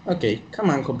 Okay, come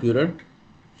on, computer.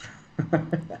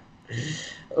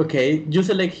 Okay, you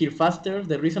select here faster.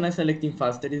 The reason I'm selecting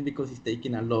faster is because it's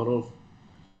taking a lot of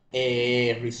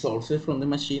resources from the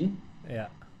machine. Yeah.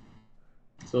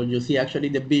 So you see actually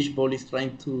the beach ball is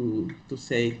trying to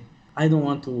say, I don't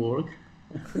want to work.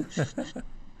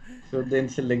 So then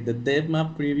select the depth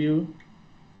map preview.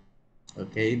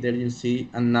 Okay, there you see,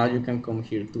 and now you can come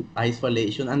here to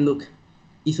isolation, and look,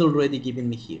 it's already giving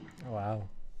me here. Wow.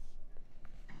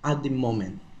 At the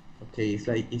moment. Okay, it's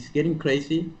like, it's getting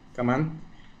crazy, come on.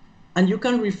 And you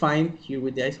can refine here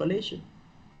with the isolation.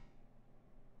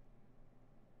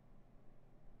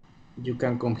 You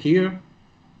can come here,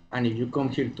 and if you come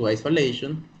here to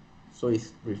isolation, so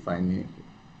it's refining here.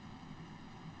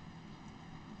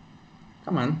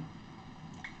 Come on.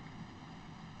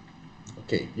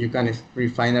 Okay, you can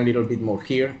refine a little bit more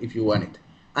here if you want it.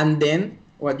 And then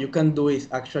what you can do is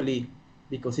actually,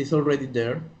 because it's already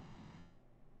there,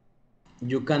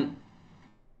 you can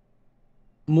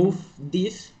move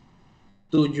this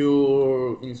to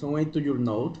your, in some way, to your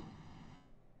node.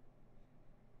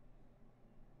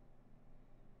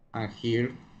 And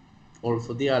here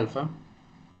also the alpha.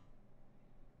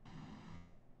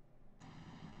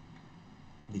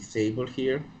 Disable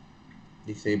here,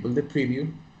 disable the preview.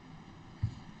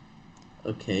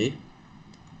 Okay,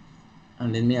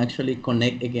 and let me actually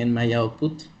connect again my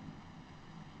output.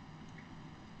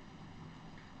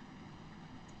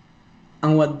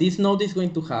 And what this node is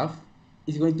going to have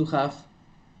is going to have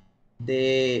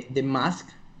the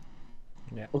mask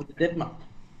of the depth map.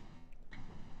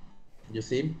 You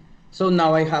see? So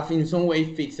now I have in some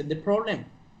way fixed the problem,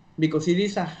 because it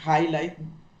is a highlight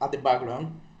at the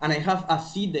background, and I have a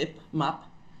C depth map.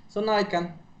 So now I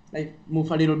can like move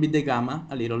a little bit the gamma,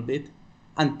 a little bit,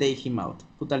 and take him out,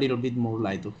 put a little bit more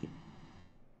light on him.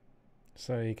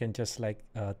 So you can just like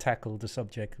tackle the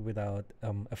subject without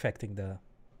affecting the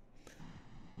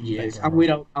yes,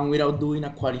 background. and without doing a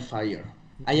qualifier.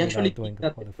 I actually think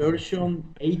that the version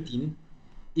 18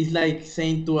 is like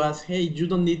saying to us, hey, you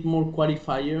don't need more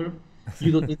qualifier,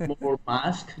 you don't need more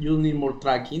mask, you don't need more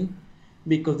tracking,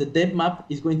 because the depth map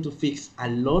is going to fix a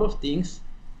lot of things,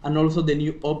 and also the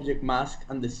new object mask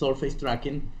and the surface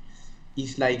tracking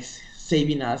is like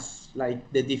saving us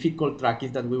like the difficult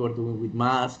trackings that we were doing with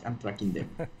mask and tracking them.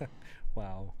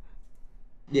 Wow.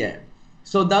 Yeah.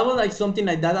 So that was like something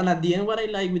like that. And at the end, what I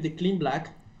like with the clean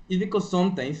black is because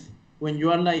sometimes when you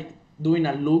are like doing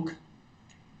a look,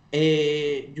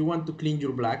 you want to clean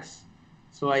your blacks.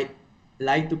 So I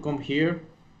like to come here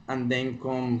and then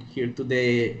come here to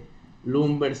the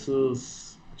Loom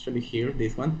versus, actually here,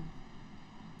 this one,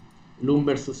 Loom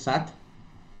versus SAT.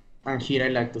 And here I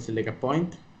like to select a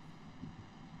point.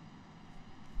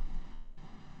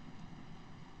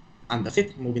 And that's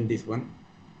it, moving this one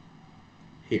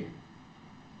here.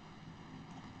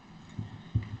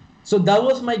 So that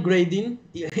was my grading.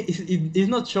 It's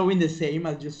not showing the same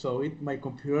as you saw it. My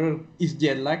computer is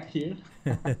jet lag here.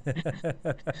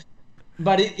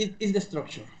 But it's the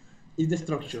structure. It's the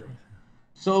structure.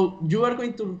 So you are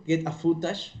going to get a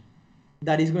footage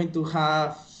that is going to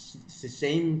have the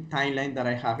same timeline that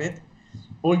I have it.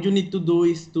 All you need to do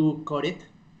is to cut it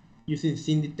using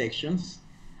scene detections.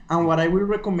 And what I will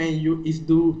recommend you is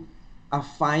do a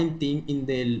fine thing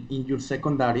in your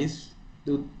secondaries,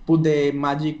 to put the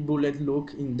magic bullet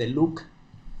look in the look,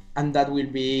 and that will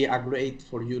be a great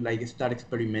for you, like start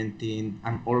experimenting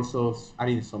and also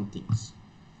adding some things.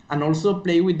 And also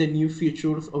play with the new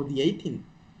features of the 18.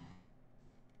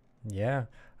 Yeah,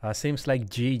 seems like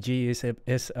GG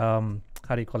is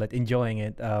how do you call it, enjoying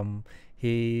it.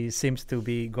 He seems to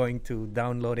be going to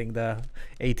downloading the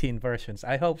 18 versions.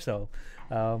 I hope so.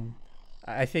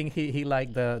 I think he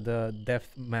liked the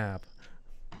depth map.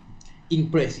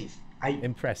 Impressive.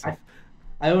 Impressive.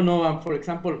 I don't know. For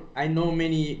example, I know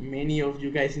many of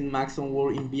you guys in Maxon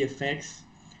were in VFX.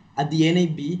 At the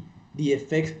NAB, the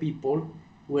effects people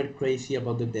were crazy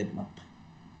about the depth map.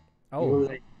 Oh, it was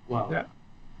like, wow. Yeah.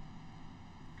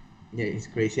 Yeah, it's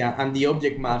crazy. And the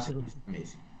object mask is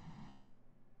amazing.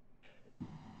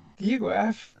 Diego, I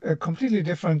have a completely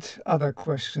different other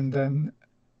question than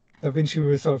DaVinci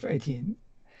Resolve 18.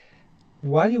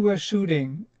 While you were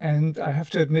shooting, and I have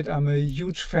to admit I'm a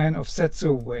huge fan of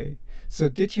Setsu Way, so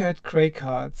did you had gray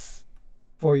cards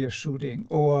for your shooting,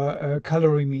 or a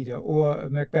colorimeter, or a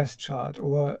Macbeth chart,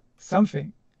 or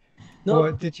something? No.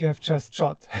 Or did you have just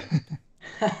shot?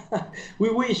 We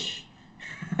wish.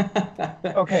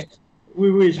 Okay.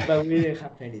 We wish, but we didn't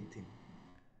have anything.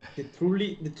 The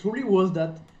truly was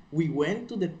that we went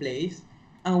to the place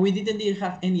and we didn't even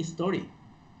have any story.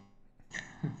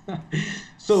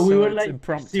 So we were it's like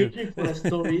impromptu. searching for a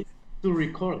story to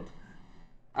record.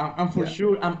 And for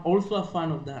sure, I'm also a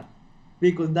fan of that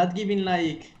because that giving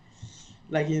like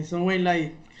in some way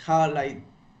like how like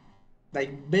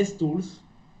best tools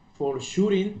for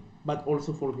shooting, but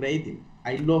also for grading.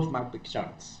 I love mapping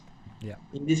charts. Yeah.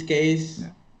 In this case,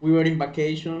 we were in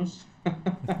vacations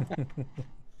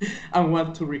and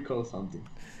want to recall something.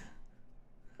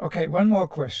 Okay, one more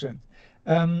question.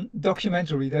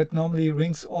 Documentary, that normally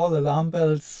rings all alarm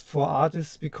bells for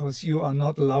artists because you are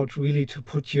not allowed really to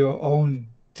put your own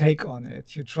take on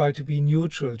it. You try to be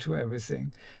neutral to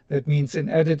everything. That means in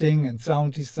editing and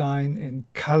sound design, in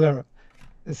color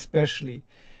especially.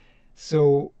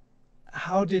 So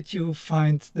how did you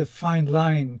find the fine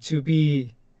line to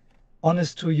be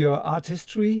honest to your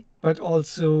artistry, but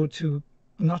also to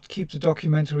not keep the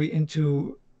documentary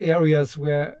into areas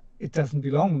where it doesn't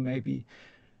belong, maybe?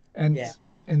 And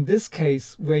in this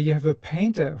case, where you have a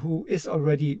painter who is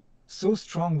already so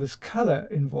strong with color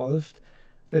involved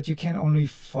that you can only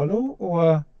follow,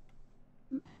 or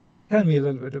tell me a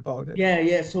little bit about it.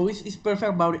 Yeah. So it's perfect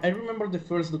about it. I remember the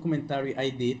first documentary I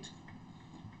did.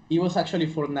 It was actually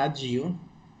for Nat Geo,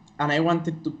 and I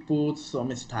wanted to put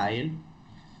some style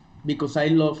because I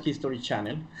love History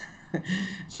Channel.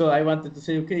 So I wanted to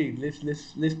say, okay,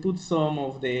 let's put some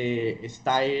of the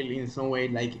style in some way,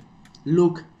 like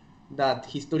look that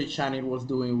History Channel was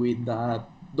doing with the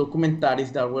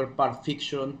documentaries that were part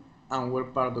fiction and were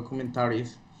part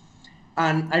documentaries.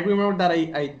 And I remember that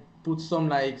I put some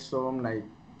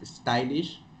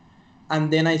stylish,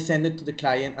 and then I sent it to the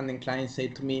client, and the client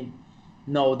said to me,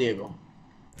 no, Diego,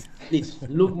 please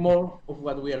look more of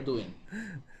what we are doing.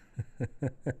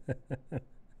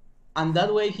 And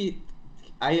that way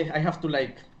I have to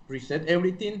like reset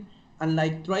everything and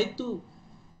like try to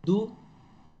do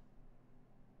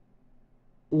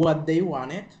what they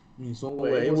wanted in some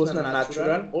way. It was not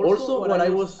natural. Also, what I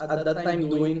was at that time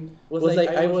doing was like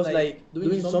I was like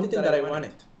doing something that I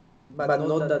wanted, but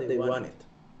not that they wanted.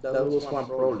 That was one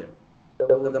problem.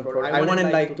 I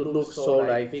wanted like to look so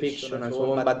like fiction and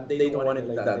so on, but they don't want it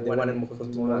like that. They want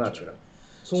it more natural.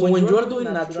 So when you are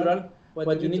doing natural,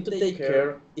 what you need to take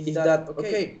care is that,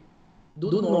 okay,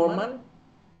 do normal,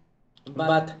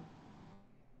 but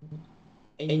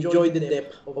enjoy the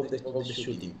depth of the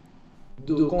shooting.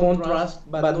 Do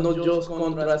contrast, but not just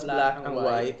contrast black and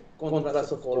white,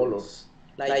 contrast of colors.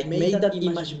 Like make that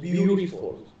image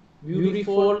beautiful.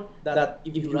 Beautiful that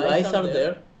if your eyes are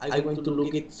there, are going to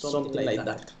look at something like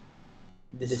that.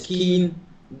 The skin,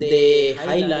 the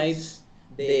highlights,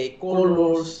 the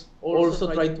colors,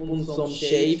 also try to put some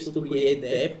shapes to create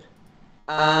depth.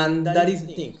 And that is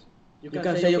the thing. You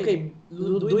can say, okay,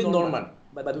 do it normal,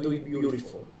 but do it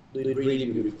beautiful. Do it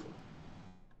really beautiful.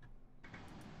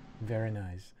 Very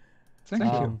nice. Thank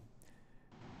you.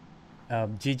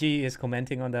 Gigi is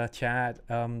commenting on the chat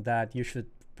that you should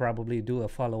probably do a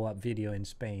follow-up video in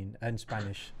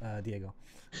Spanish, Diego.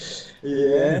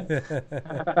 Yeah.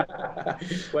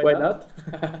 Why not?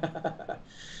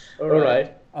 All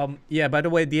right. Yeah, by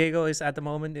the way, Diego is at the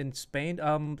moment in Spain.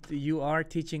 You are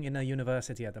teaching in a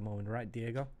university at the moment, right,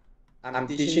 Diego? I'm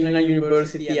teaching in a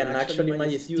university, and actually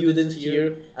my students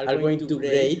here are going to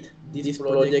grade this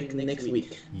project next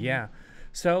week. Yeah.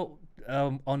 So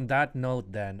on that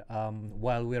note then,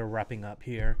 while we're wrapping up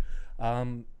here,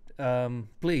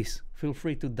 please feel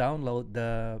free to download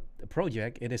the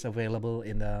project. It is available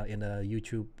in the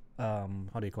YouTube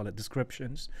how do you call it,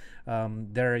 descriptions.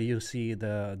 There you see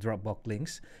the Dropbox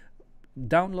links.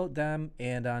 Download them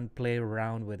and then play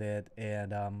around with it,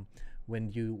 and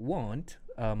when you want,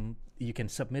 you can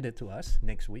submit it to us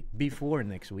next week, before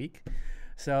next week.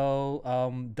 So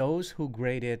those who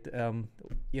grade it,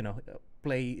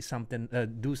 play something,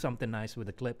 do something nice with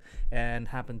the clip, and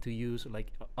happen to use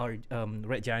like our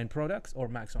Red Giant products or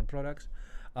Maxon products,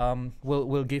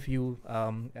 we'll give you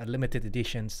limited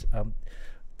editions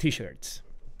T-shirts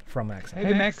from Maxon.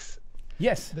 Hey Max.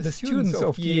 Yes. The students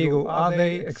of Diego, are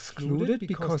they excluded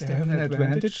because they have an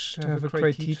advantage to have a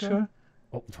great teacher?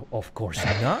 Oh, of course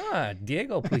not.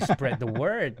 Diego, please spread the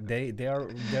word.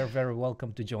 They're very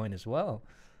welcome to join as well.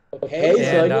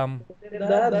 Okay, and,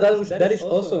 that is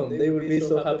awesome. They will be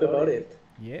so happy about it.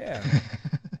 Yeah.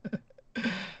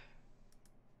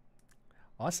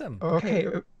 Awesome. Okay,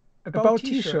 about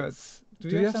t-shirts, do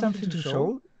you have something to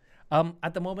show?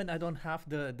 At the moment, I don't have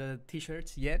the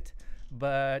t-shirts yet,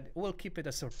 but we'll keep it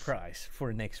a surprise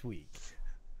for next week.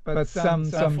 But some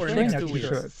for trainer next 2 weeks.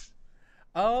 t-shirts.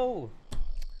 Oh,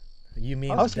 you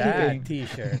mean Housekeeping. that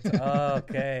T-shirt?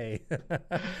 Okay,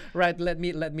 right. Let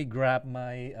me grab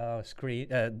my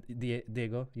screen.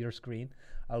 Diego, your screen.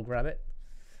 I'll grab it.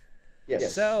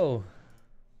 Yes. So,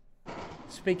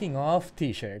 speaking of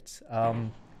T-shirts,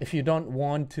 if you don't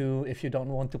want to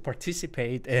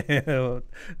participate with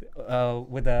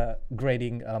a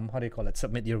grading, how do you call it?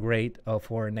 Submit your grade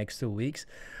for next 2 weeks.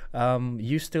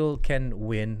 You still can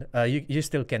win. You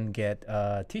still can get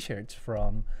T-shirts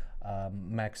from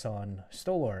Maxon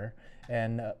store,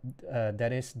 and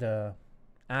that is the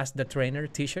Ask the Trainer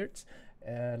T-shirts.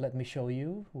 Let me show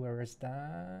you. Where is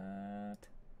that?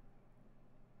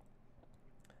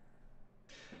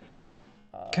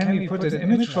 Can we put an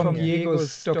image from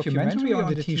Diego's documentary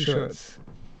on the T-shirts?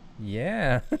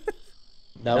 Yeah.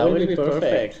 That will be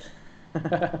perfect.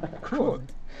 Cool.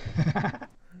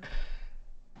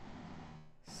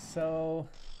 So,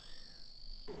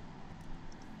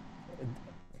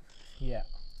 yeah.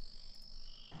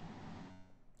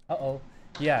 Uh-oh.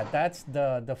 Yeah, that's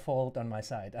the fault on my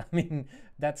side. I mean,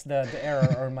 that's the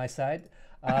error on my side.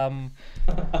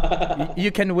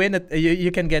 You can win it.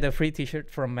 You can get a free T-shirt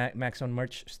from Maxon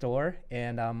merch store,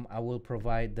 and I will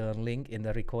provide the link in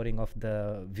the recording of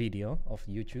the video of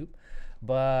YouTube.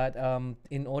 But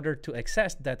in order to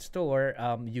access that store,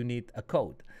 you need a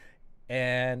code,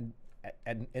 and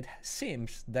it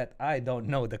seems that I don't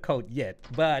know the code yet.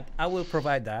 But I will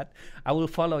provide that. I will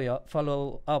follow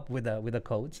up with the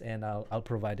codes, and I'll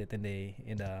provide it in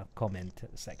the comment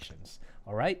sections.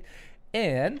 All right,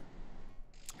 and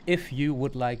if you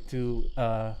would like to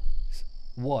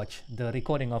watch the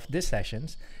recording of these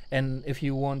sessions, and if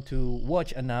you want to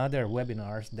watch another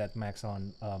webinars that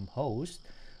Maxon hosts,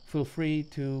 feel free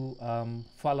to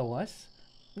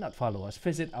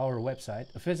visit our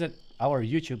website, visit our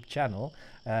YouTube channel,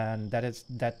 and that is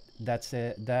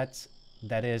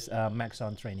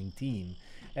Maxon Training Team.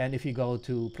 And if you go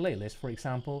to playlist, for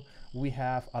example, we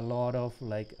have a lot of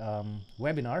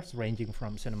webinars ranging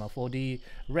from Cinema 4D,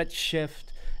 Redshift,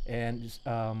 and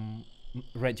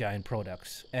Red Giant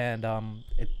products, and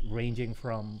it ranging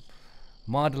from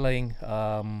modeling,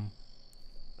 and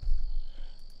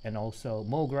also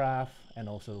MoGraph, and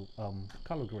also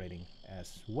color grading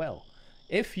as well.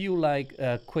 If you like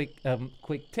quick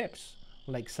tips,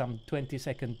 like some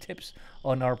 20-second tips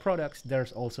on our products,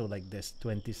 there's also like this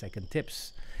 20-second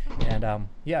tips. And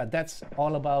yeah, that's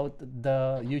all about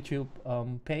the YouTube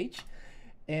page.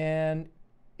 And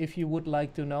if you would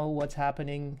like to know what's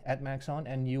happening at Maxon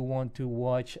and you want to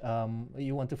watch,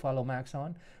 you want to follow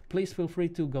Maxon, please feel free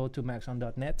to go to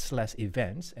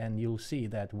maxon.net/events, and you'll see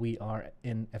that we are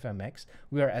in FMX.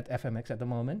 We are at FMX at the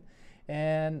moment.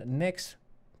 And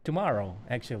tomorrow,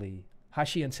 actually,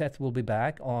 Hashi and Seth will be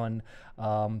back on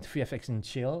VFX and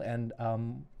Chill, and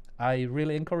I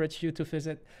really encourage you to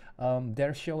visit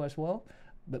their show as well,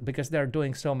 because they're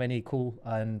doing so many cool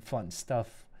and fun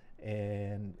stuff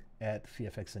at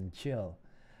VFX and Chill.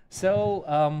 So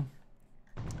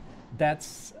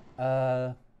that's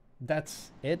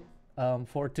it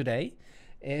for today.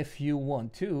 If you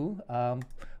want to,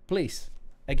 please.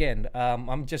 Again,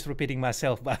 I'm just repeating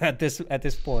myself at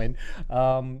this point.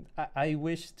 I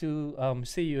wish to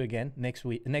see you again next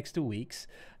 2 weeks,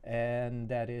 and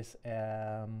that is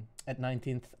at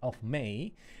 19th of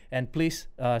May. And please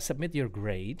submit your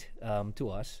grade to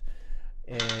us,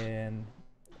 and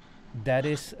that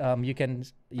is you can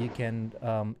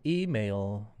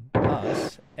email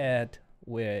us at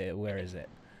where is it?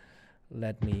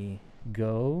 Let me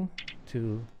go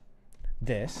to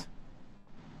this.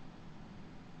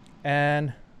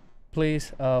 And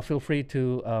please feel free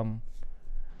to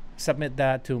submit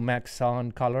that to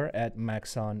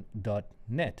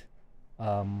maxoncolor@maxon.net.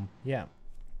 Yeah.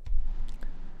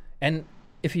 And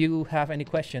if you have any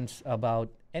questions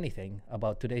about anything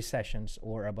about today's sessions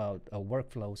or about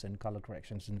workflows and color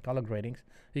corrections and color gradings,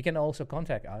 you can also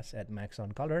contact us at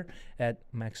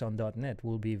maxoncolor@maxon.net.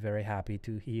 We'll be very happy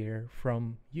to hear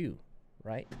from you,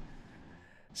 right?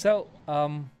 So,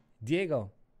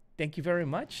 Diego, thank you very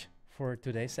much for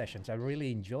today's sessions. I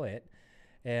really enjoy it.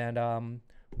 And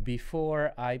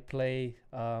before I play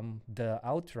the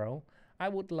outro, I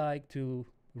would like to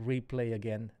replay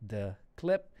again the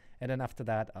clip, and then after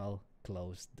that, I'll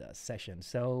close the session.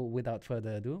 So without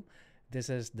further ado, this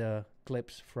is the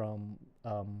clips from,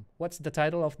 what's the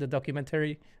title of the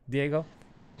documentary, Diego?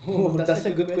 Oh, that's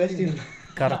a good question.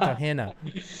 Cartagena.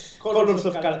 Colors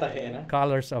of Cartagena.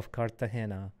 Colors of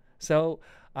Cartagena. So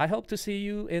I hope to see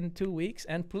you in 2 weeks,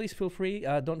 and please feel free.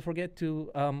 Don't forget to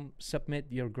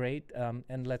submit your grade,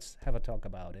 and let's have a talk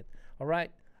about it. All right.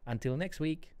 Until next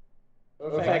week.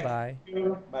 Perfect. Bye-bye.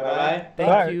 Bye-bye. Thank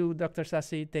Bye. you, Dr.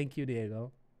 Sassi. Thank you,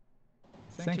 Diego.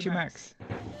 Thank you, Max.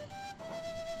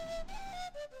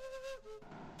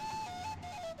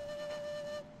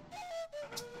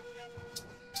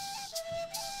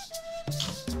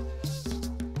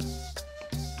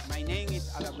 My name is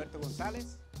Alberto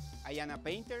Gonzalez. I am a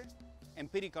painter,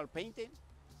 empirical painting.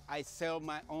 I sell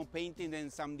my own painting in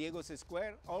San Diego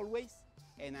Square always,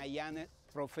 and I am a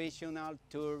professional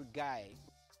tour guide.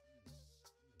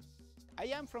 I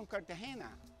am from Cartagena.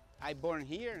 I born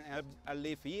here, and I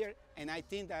live here, and I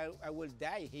think I will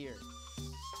die here.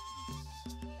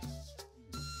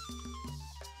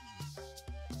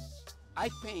 I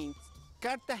paint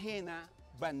Cartagena,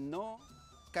 but no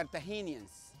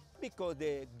Cartagenians, because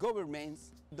the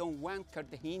governments don't want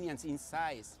Cartagenians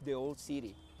inside the old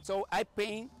city. So I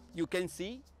paint, you can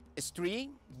see, a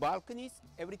street, balconies,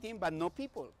 everything, but no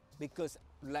people. Because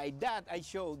like that, I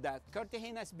show that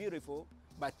Cartagena is beautiful,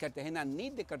 but Cartagena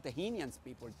needs the Cartagenians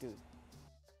people too.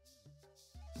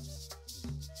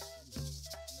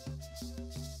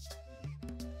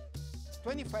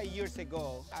 "25 years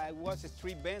ago, I was a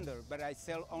street vendor, but I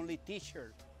sell only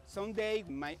t-shirts. Someday,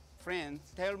 my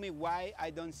friends tell me why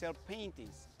I don't sell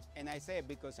paintings. And I say,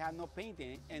 because I have no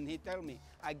painting. And he tell me,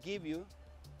 I give you,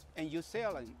 and you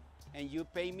sell them. And you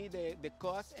pay me the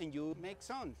cost, and you make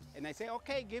some. And I say,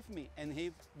 okay, give me. And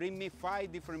he bring me 5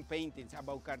 different paintings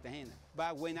about Cartagena.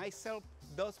 But when I sell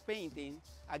those paintings,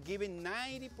 I give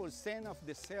 90% of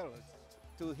the sales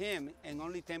to him and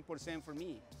only 10% for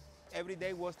me. Every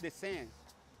day was the same.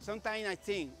 Sometimes I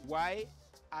think, why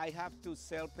I have to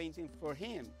sell painting for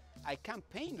him? I can't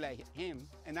paint like him.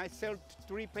 And I sell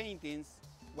 3 paintings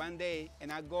one day,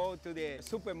 and I go to the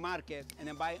supermarket and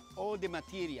I buy all the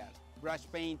material, brush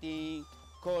painting,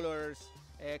 colors,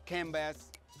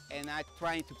 canvas, and I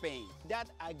try to paint. That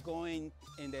I going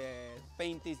in the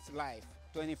painting's life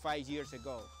 25 years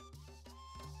ago.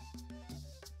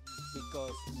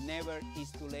 Because never is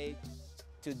too late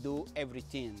to do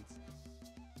everything.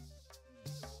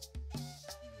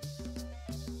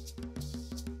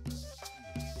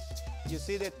 You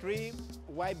see the 3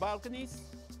 white balconies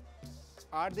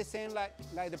are the same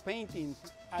like the painting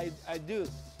I do.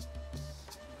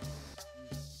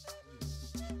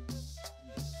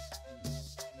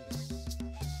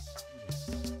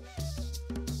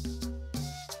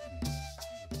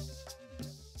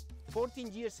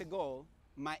 "14 years ago,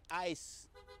 my eyes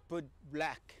put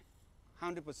black,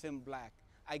 100% black.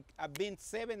 I've been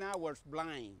 7 hours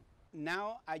blind.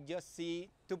 Now I just see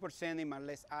 2% in my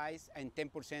left eyes and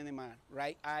 10% in my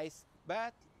right eyes,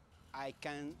 but I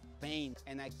can paint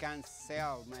and I can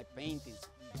sell my paintings.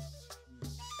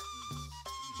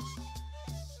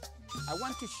 I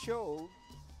want to show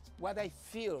what I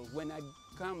feel when I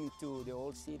come to the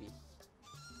old city.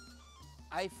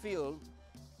 I feel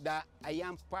that I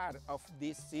am part of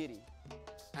this city,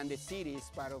 and the city is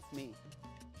part of me.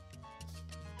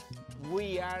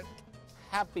 We are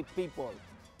happy people,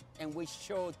 and we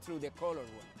show through the color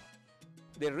one.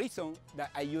 The reason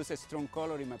that I use a strong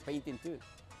color in my painting too,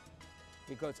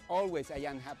 because always I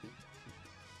am happy.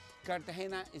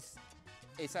 Cartagena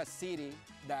is a city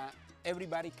that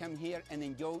everybody come here and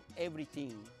enjoy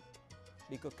everything,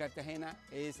 because Cartagena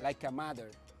is like a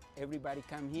mother. Everybody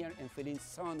come here and feeling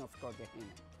son of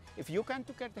Cartagena. If you come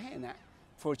to Cartagena,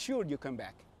 for sure you come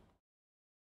back.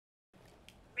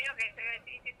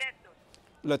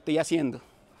 Lo estoy haciendo.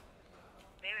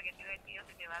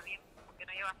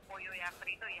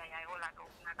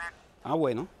 Ah,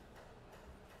 bueno.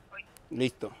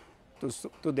 Listo. Tus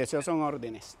deseos son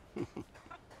órdenes.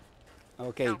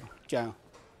 Ok, chao.